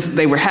because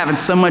they were having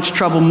so much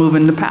trouble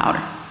moving the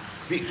powder.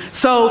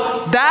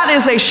 So that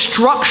is a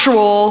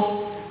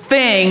structural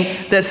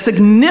thing that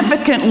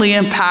significantly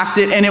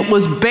impacted, and it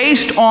was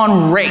based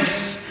on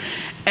race.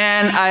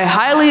 And I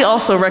highly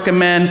also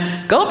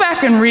recommend, go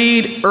back and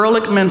read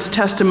Ehrlichman's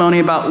testimony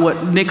about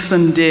what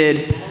Nixon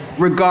did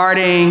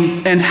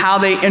regarding and how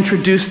they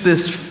introduced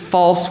this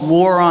false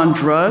war on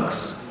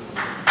drugs.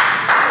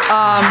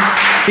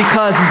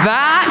 Because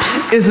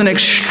that is an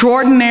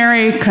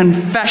extraordinary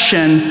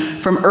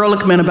confession from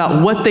Ehrlichman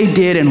about what they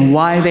did and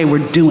why they were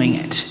doing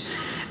it,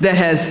 that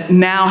has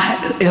now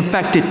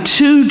affected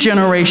 2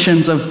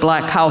 generations of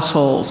black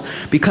households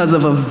because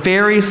of a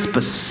very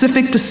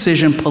specific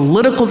decision,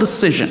 political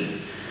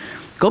decision.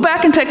 Go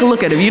back and take a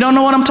look at it. If you don't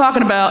know what I'm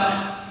talking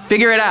about,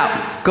 figure it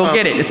out. Go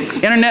get it. The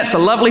internet's a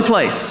lovely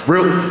place.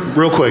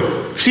 Real quick.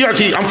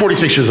 CRT, I'm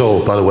 46 years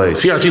old, by the way.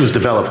 CRT was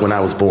developed when I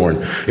was born.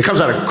 It comes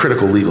out of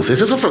critical legal theory.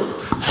 This is from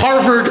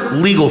Harvard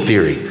legal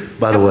theory,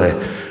 by the way.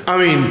 I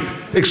mean,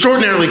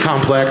 extraordinarily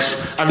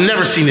complex. I've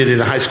never seen it in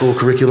a high school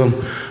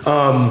curriculum.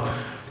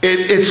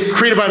 It's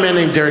created by a man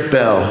named Derek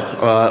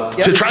Bell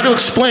to try to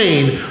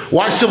explain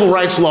why civil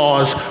rights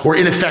laws were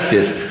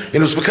ineffective. And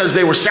it was because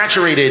they were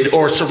saturated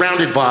or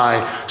surrounded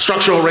by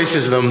structural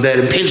racism that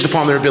impinged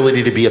upon their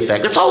ability to be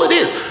effective. That's all it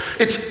is.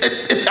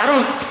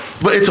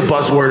 but it's a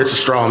buzzword, it's a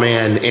straw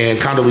man, and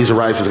Condoleezza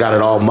Rice has got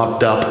it all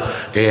mucked up,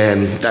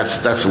 and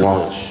that's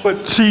long.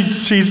 But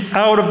she's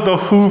out of the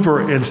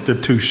Hoover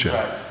Institution.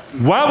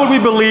 Why would we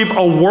believe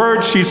a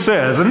word she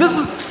says? And this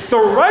is, the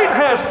right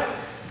has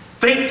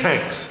think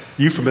tanks,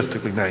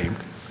 euphemistically named,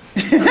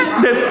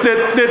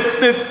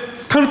 that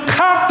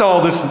concoct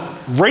all this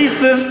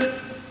racist,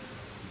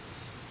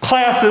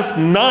 classist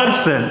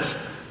nonsense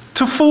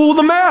to fool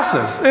the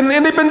masses. And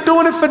they've been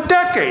doing it for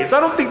decades. I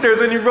don't think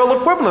there's any real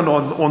equivalent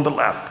on the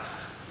left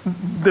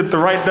that the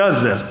right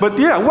does this. But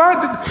yeah,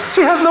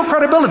 she has no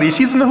credibility.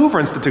 She's in the Hoover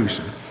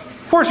Institution.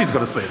 Of course she's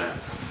going to say that.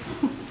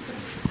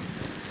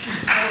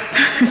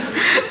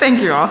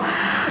 Thank you all.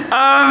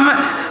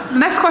 The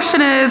next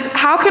question is,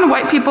 how can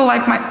white people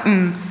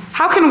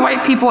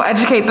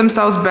educate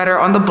themselves better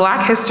on the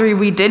Black history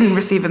we didn't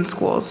receive in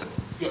schools?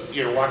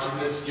 You're watching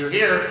this, you're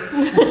here.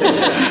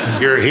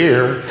 You're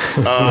here.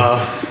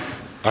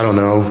 I don't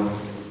know.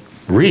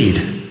 Read.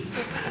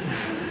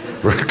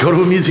 Go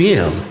to a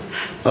museum.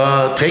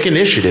 Take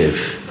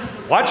initiative.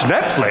 Watch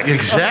Netflix.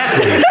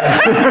 Exactly.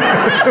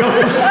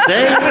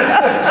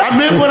 I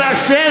meant what I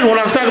said when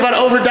I was talking about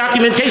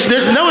over-documentation.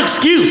 There's no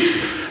excuse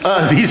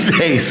these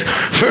days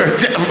for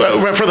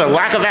the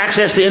lack of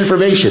access to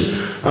information.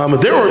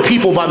 There were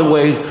people, by the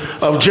way,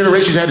 of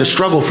generations that had to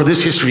struggle for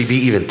this history to be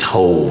even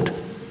told.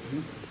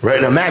 Right?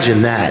 And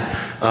imagine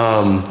that.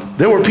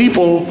 There were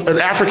people,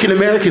 African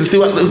Americans,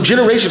 throughout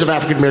generations of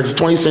African Americans,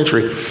 20th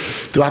century,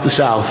 throughout the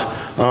South,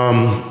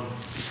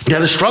 had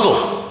to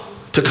struggle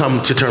to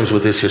come to terms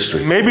with this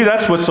history. Maybe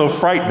that's what's so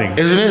frightening.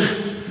 Isn't it?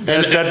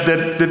 And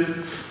that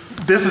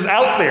this is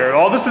out there.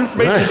 All this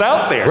information is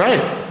out there.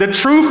 Right. The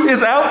truth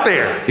is out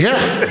there.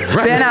 Yeah.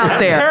 Right. Been out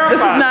there. This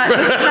is not,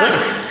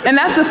 and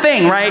that's the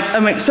thing, right? I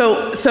mean,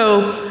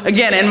 so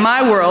again, in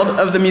my world,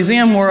 of the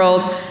museum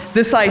world,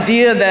 this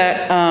idea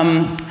that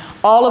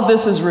all of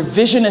this is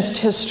revisionist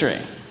history,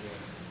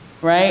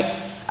 right?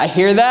 I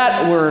hear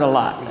that word a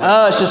lot.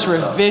 Oh, it's just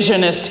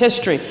revisionist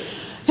history.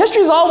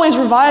 History is always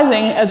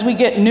revising as we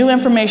get new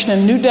information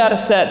and new data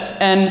sets,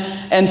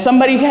 and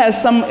somebody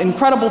has some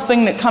incredible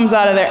thing that comes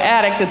out of their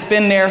attic that's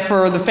been there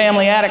for the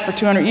family attic for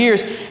 200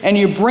 years, and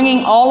you're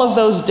bringing all of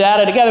those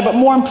data together. But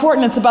more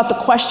important, it's about the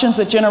questions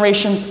that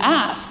generations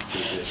ask.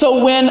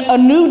 So when a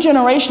new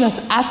generation is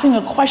asking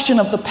a question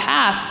of the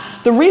past,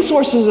 the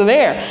resources are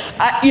there.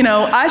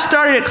 I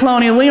started at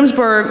Colonial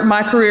Williamsburg,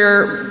 my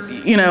career,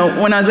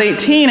 when I was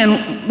 18,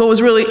 and what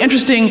was really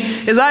interesting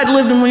is I had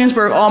lived in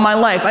Williamsburg all my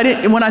life.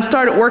 When I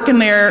started working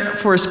there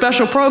for a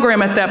special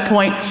program at that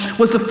point,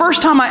 was the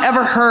first time I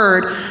ever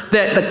heard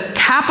that the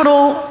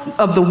capital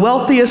of the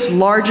wealthiest,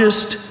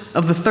 largest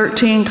of the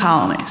 13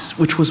 colonies,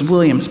 which was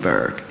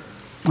Williamsburg,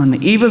 on the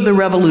eve of the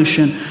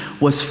Revolution,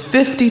 was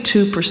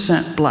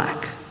 52%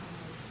 Black.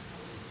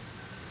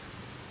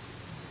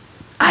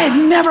 I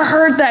had never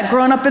heard that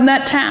growing up in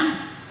that town.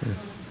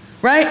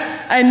 Right?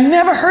 I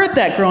never heard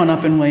that growing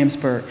up in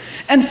Williamsburg.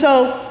 And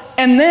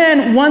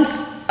then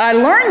once I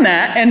learned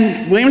that,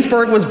 and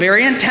Williamsburg was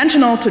very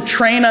intentional to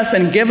train us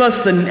and give us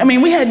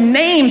we had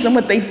names and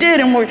what they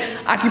did and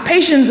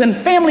occupations and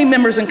family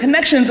members and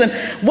connections and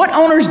what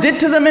owners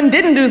did to them and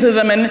didn't do to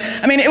them. And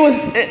it was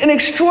an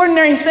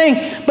extraordinary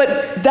thing.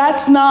 But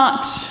that's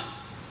not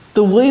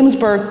the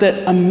Williamsburg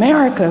that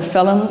America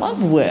fell in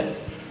love with.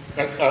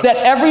 That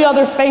every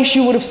other face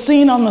you would have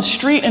seen on the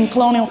street in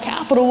Colonial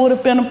Capital would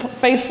have been a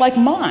face like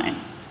mine,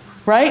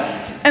 right?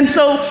 And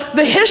so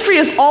the history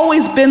has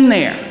always been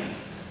there.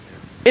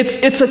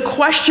 It's a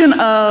question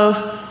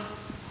of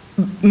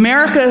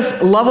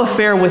America's love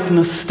affair with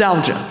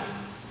nostalgia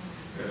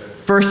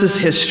versus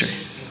history.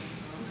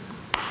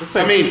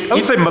 I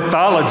would say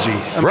mythology.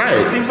 Right.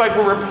 It seems like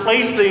we're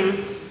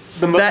replacing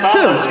the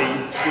mythology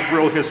with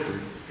real history.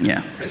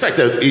 Yeah. It's like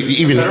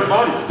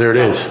there it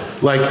is.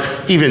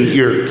 Like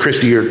even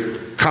Christy, your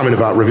comment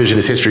about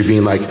revisionist history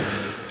being like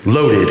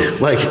loaded.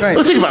 Like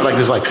let's think about it like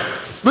this. Like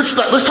let's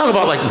talk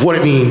about like what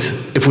it means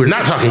if we're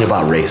not talking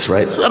about race,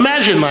 right?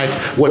 Imagine like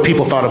what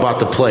people thought about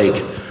the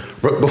plague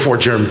before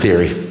germ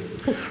theory,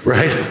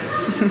 right?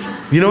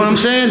 You know what I'm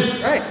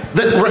saying? Right.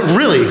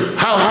 Really,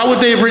 how would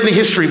they have written a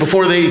history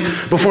before they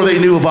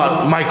knew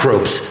about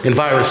microbes and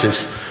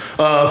viruses?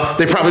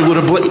 They probably would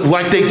have,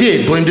 like they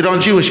did, blamed it on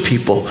Jewish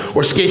people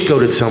or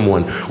scapegoated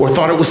someone or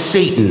thought it was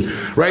Satan,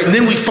 right? And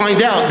then we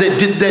find out that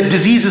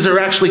diseases are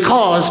actually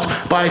caused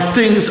by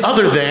things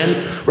other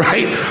than,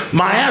 right,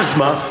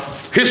 miasma.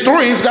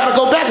 Historians got to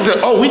go back and say,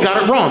 oh, we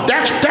got it wrong.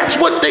 That's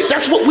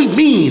what we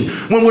mean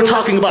when we're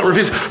talking about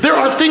revision. There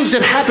are things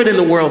that happen in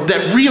the world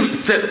that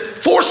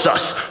force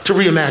us to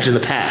reimagine the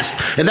past,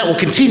 and that will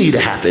continue to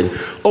happen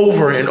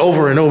over and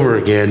over and over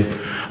again.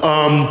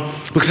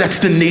 Because that's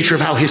the nature of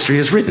how history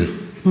is written.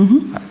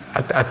 Mm-hmm.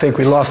 I think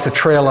we lost the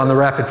trail on the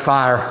rapid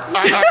fire.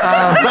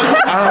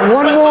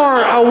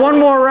 One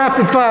more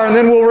rapid fire, and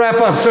then we'll wrap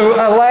up. So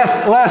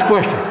last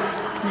question.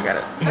 You got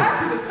it.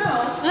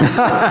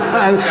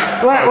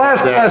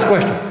 last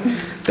question.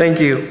 Thank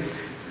you.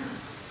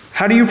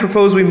 How do you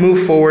propose we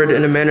move forward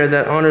in a manner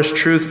that honors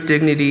truth,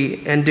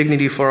 dignity, and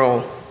dignity for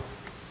all?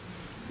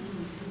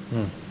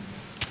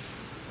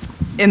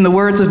 In the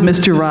words of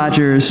Mr.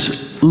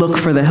 Rogers, look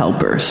for the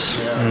helpers.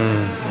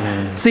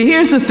 See,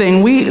 here's the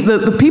thing.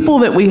 The people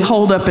that we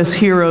hold up as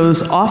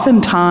heroes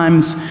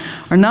oftentimes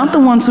are not the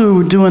ones who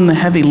were doing the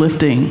heavy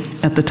lifting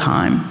at the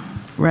time,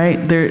 right?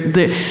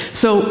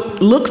 So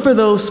look for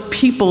those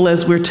people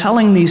as we're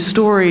telling these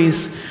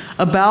stories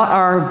about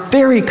our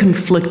very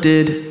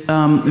conflicted,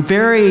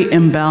 very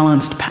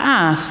imbalanced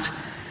past.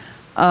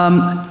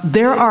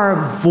 There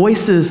are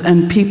voices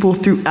and people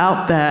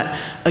throughout that,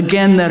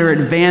 again, that are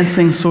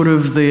advancing sort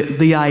of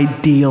the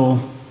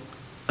ideal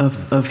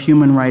of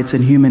human rights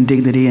and human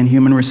dignity and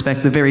human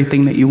respect, the very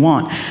thing that you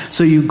want.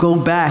 So you go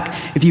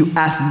back, if you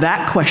ask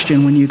that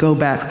question when you go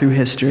back through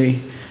history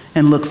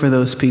and look for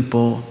those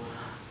people,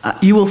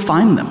 you will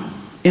find them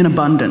in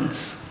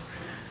abundance,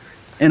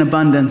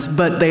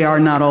 but they are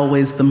not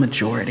always the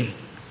majority.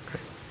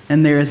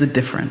 And there is a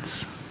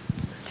difference.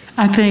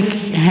 I think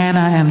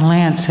Hannah and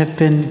Lance have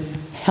been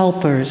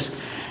helpers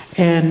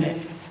in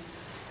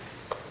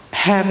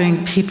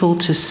having people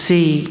to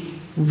see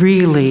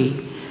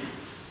really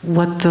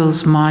what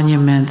those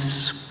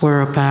monuments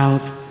were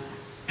about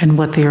and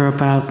what they're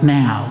about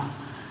now,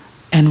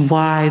 and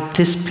why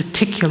this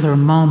particular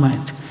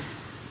moment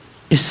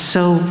is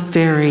so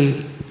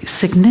very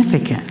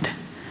significant.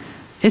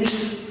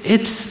 It's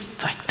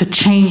like the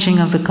changing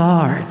of the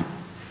guard.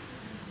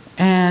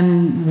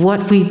 And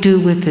what we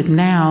do with it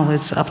now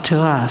is up to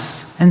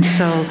us. And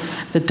so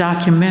the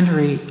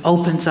documentary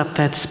opens up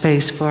that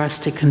space for us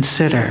to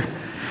consider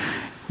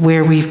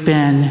where we've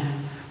been,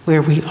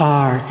 where we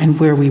are, and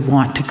where we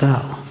want to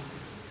go.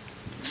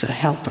 It's a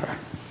helper.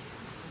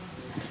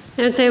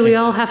 I would say we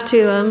all have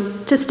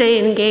to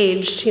stay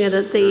engaged. You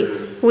know, that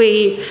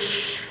we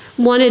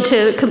wanted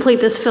to complete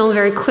this film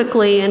very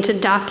quickly and to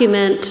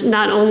document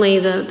not only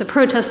the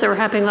protests that were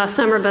happening last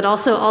summer, but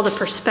also all the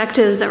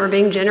perspectives that were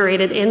being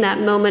generated in that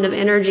moment of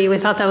energy. We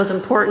thought that was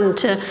important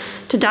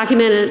to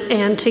document it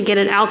and to get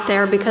it out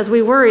there, because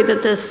we worried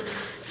that this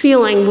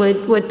feeling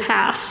would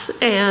pass.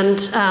 And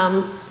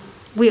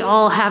we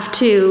all have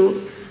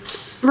to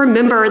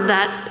remember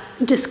that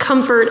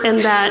discomfort and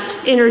that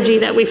energy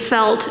that we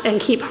felt and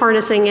keep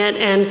harnessing it.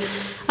 And,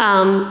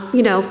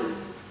 you know,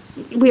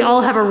 we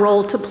all have a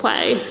role to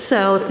play.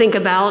 So think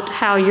about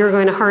how you're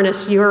going to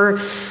harness your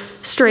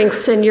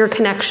strengths and your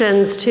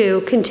connections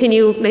to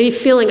continue maybe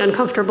feeling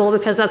uncomfortable,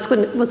 because that's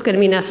what's going to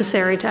be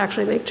necessary to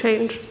actually make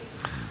change.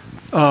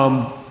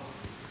 You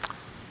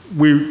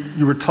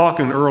were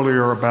talking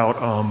earlier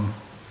about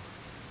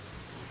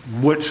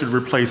what should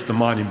replace the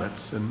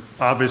monuments. And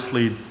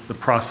obviously the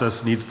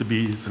process needs to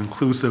be as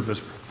inclusive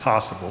as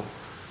possible.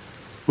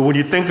 But when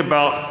you think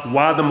about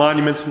why the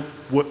monuments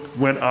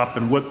went up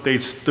and what they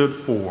stood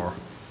for,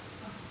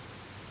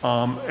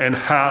 and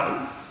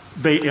how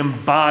they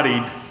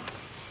embodied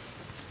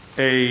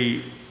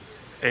a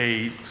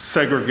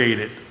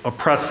segregated,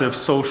 oppressive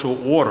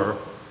social order,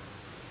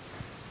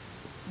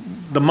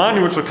 the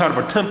monuments are kind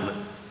of a template.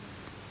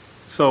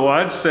 So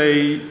I'd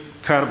say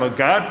kind of a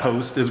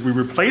guidepost is we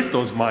replace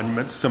those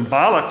monuments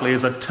symbolically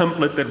as a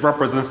template that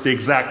represents the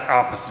exact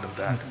opposite of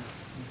that.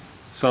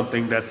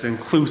 Something that's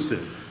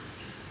inclusive.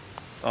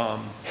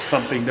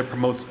 Something that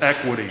promotes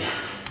equity,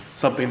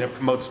 something that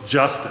promotes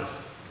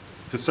justice,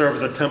 to serve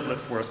as a template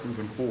for us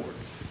moving forward.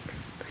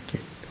 Thank you.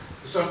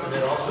 Something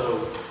that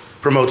also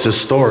promotes a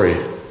story,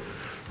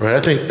 right?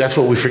 I think that's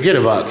what we forget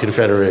about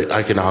Confederate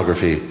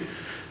iconography,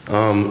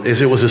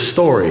 is it was a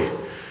story.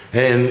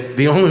 And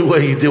the only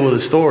way you deal with a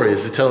story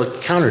is to tell a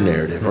counter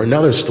narrative or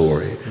another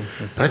story.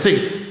 And I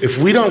think if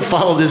we don't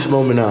follow this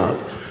moment up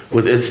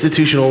with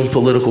institutional and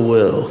political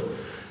will,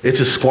 it's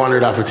a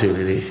squandered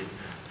opportunity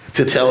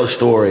to tell a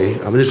story.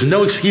 I mean, there's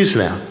no excuse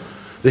now.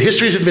 The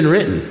histories have been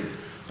written.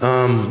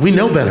 We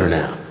know better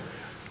now.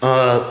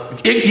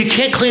 You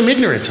can't claim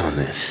ignorance on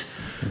this.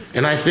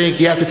 And I think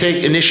you have to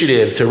take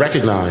initiative to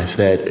recognize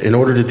that in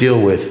order to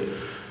deal with,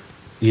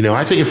 you know,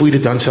 I think if we'd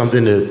have done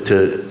something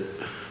to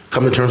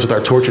come to terms with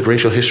our tortured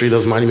racial history,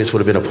 those monuments would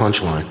have been a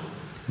punchline,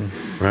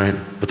 right?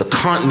 But the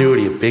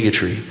continuity of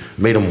bigotry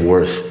made them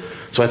worse.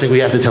 So I think we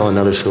have to tell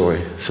another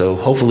story. So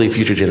hopefully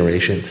future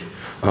generations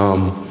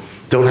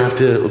don't have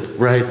to,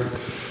 right,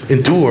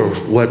 endure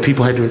what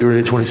people had to endure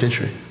in the 20th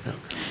century. Yeah.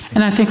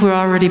 And I think we're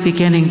already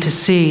beginning to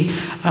see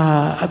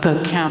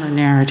the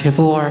counter-narrative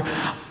or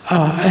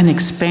an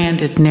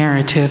expanded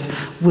narrative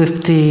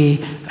with the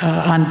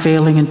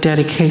unveiling and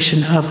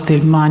dedication of the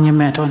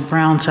monument on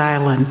Browns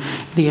Island,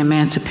 the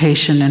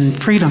Emancipation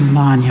and Freedom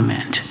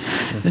Monument.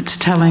 It's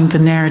telling the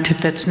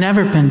narrative that's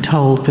never been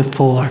told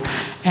before.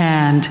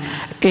 And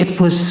it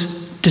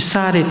was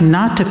decided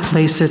not to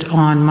place it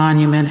on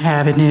Monument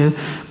Avenue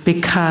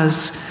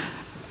because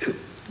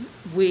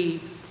the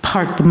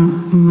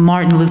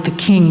Martin Luther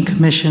King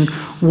Commission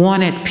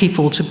wanted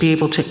people to be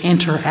able to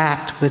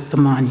interact with the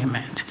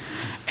monument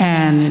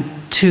and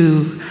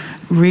to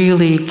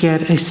really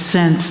get a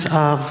sense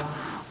of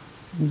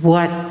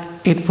what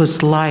it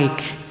was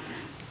like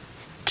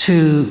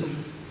to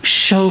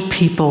show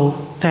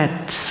people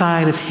that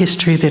side of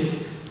history that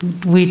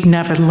we'd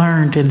never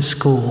learned in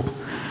school.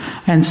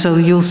 And so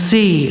you'll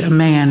see a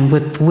man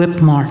with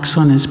whip marks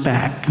on his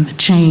back and the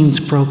chains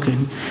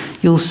broken.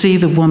 You'll see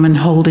the woman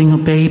holding a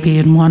baby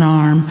in one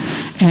arm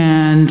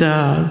and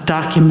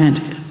document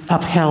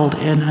upheld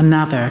in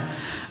another,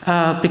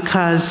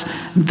 because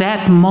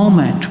that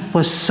moment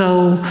was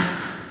so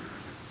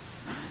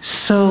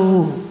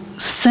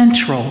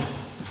central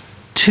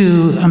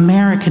to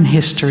American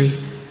history,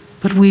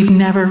 but we've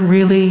never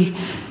really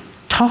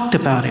talked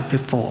about it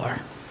before.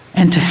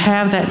 And to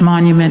have that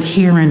monument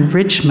here in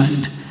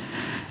Richmond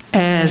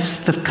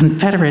as the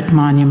Confederate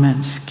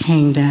monuments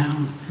came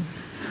down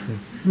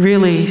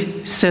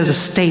really says a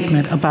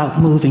statement about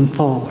moving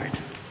forward.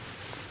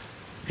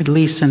 At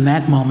least in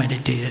that moment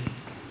it did.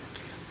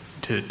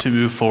 To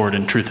move forward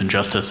in truth and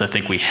justice, I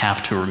think we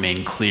have to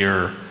remain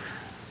clear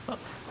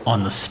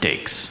on the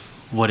stakes.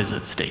 What is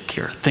at stake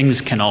here?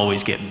 Things can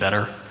always get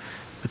better,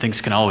 but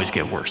things can always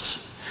get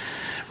worse.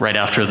 Right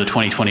after the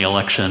 2020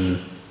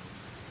 election,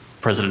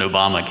 President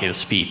Obama gave a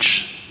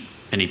speech.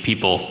 Many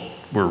people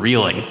were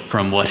reeling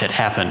from what had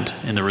happened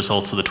in the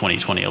results of the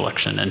 2020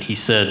 election. And he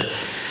said,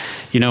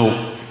 you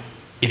know,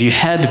 if you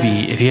had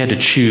to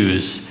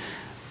choose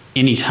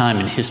any time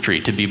in history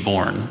to be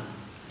born,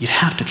 you'd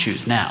have to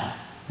choose now,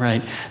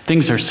 right?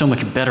 Things are so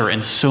much better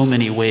in so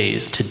many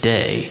ways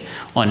today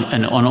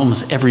on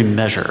almost every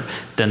measure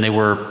than they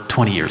were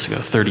 20 years ago,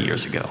 30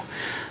 years ago.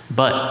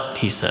 But,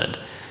 he said,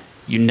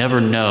 you never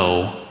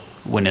know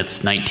when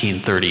it's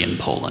 1930 in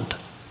Poland.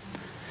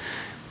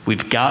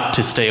 We've got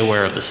to stay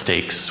aware of the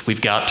stakes.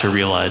 We've got to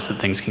realize that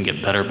things can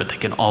get better, but they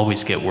can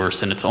always get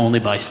worse. And it's only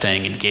by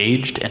staying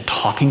engaged and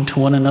talking to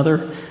one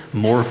another,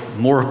 more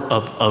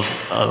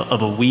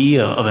of a we,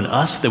 of an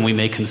us than we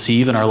may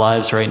conceive in our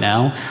lives right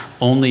now.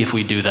 Only if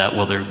we do that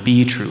will there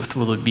be truth,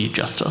 will there be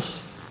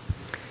justice.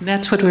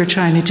 That's what we're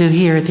trying to do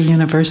here at the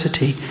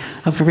University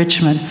of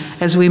Richmond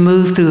as we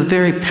move through a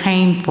very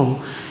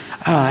painful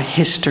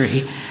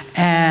history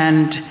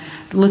and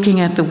looking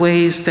at the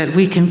ways that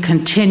we can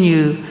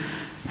continue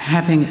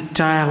having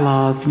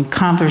dialogue and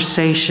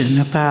conversation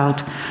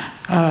about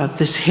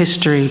this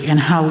history and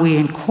how we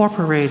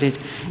incorporate it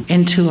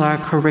into our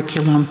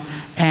curriculum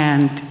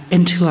and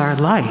into our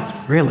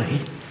life,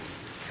 really.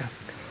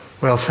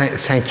 Well,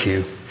 thank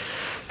you.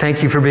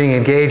 Thank you for being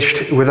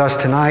engaged with us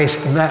tonight.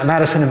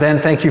 Madison and Ben,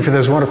 thank you for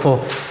those wonderful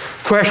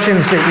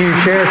questions that you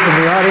shared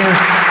from the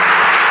audience.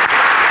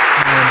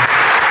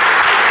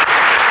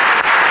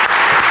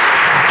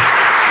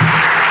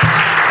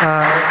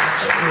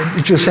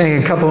 Just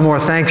saying a couple more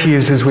thank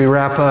yous as we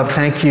wrap up.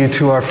 Thank you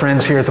to our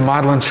friends here at the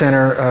Modlin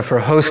Center for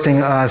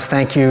hosting us.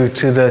 Thank you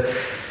to the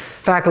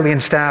faculty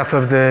and staff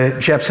of the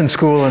Jepson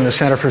School and the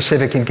Center for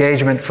Civic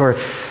Engagement for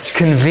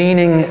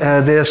convening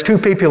this. Two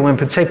people in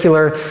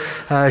particular,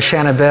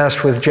 Shanna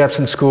Best with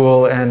Jepson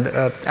School and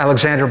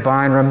Alexandra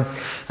Bynum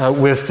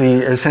with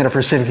the Center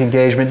for Civic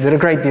Engagement, did a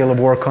great deal of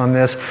work on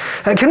this.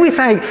 Can we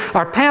thank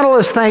our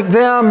panelists, thank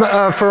them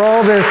for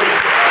all this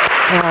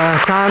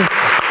time.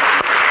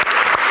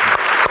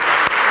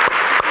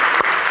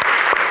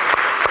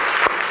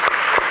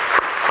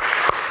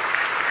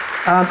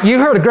 You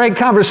heard a great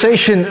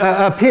conversation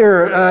up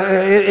here.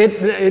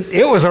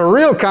 It was a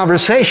real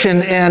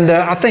conversation, and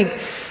I think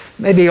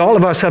maybe all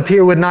of us up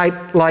here would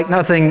like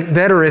nothing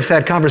better if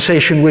that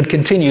conversation would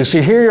continue. So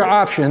here are your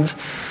options.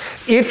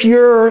 If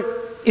you're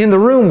in the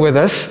room with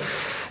us,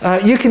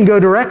 you can go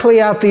directly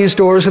out these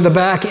doors in the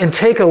back and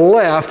take a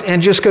left and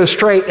just go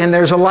straight, and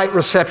there's a light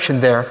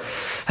reception there.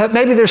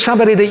 Maybe there's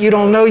somebody that you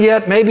don't know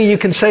yet. Maybe you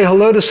can say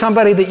hello to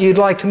somebody that you'd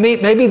like to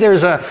meet. Maybe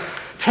there's a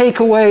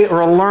takeaway or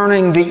a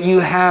learning that you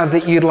have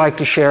that you'd like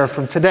to share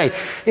from today.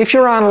 If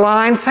you're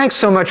online, thanks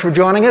so much for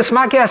joining us.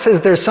 My guess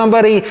is there's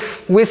somebody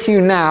with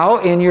you now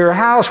in your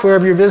house,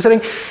 wherever you're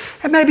visiting,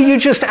 and maybe you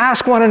just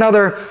ask one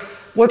another,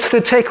 what's the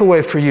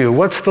takeaway for you?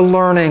 What's the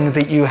learning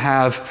that you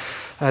have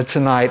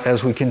tonight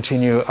as we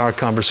continue our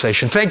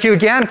conversation? Thank you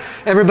again.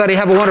 Everybody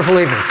have a wonderful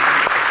evening.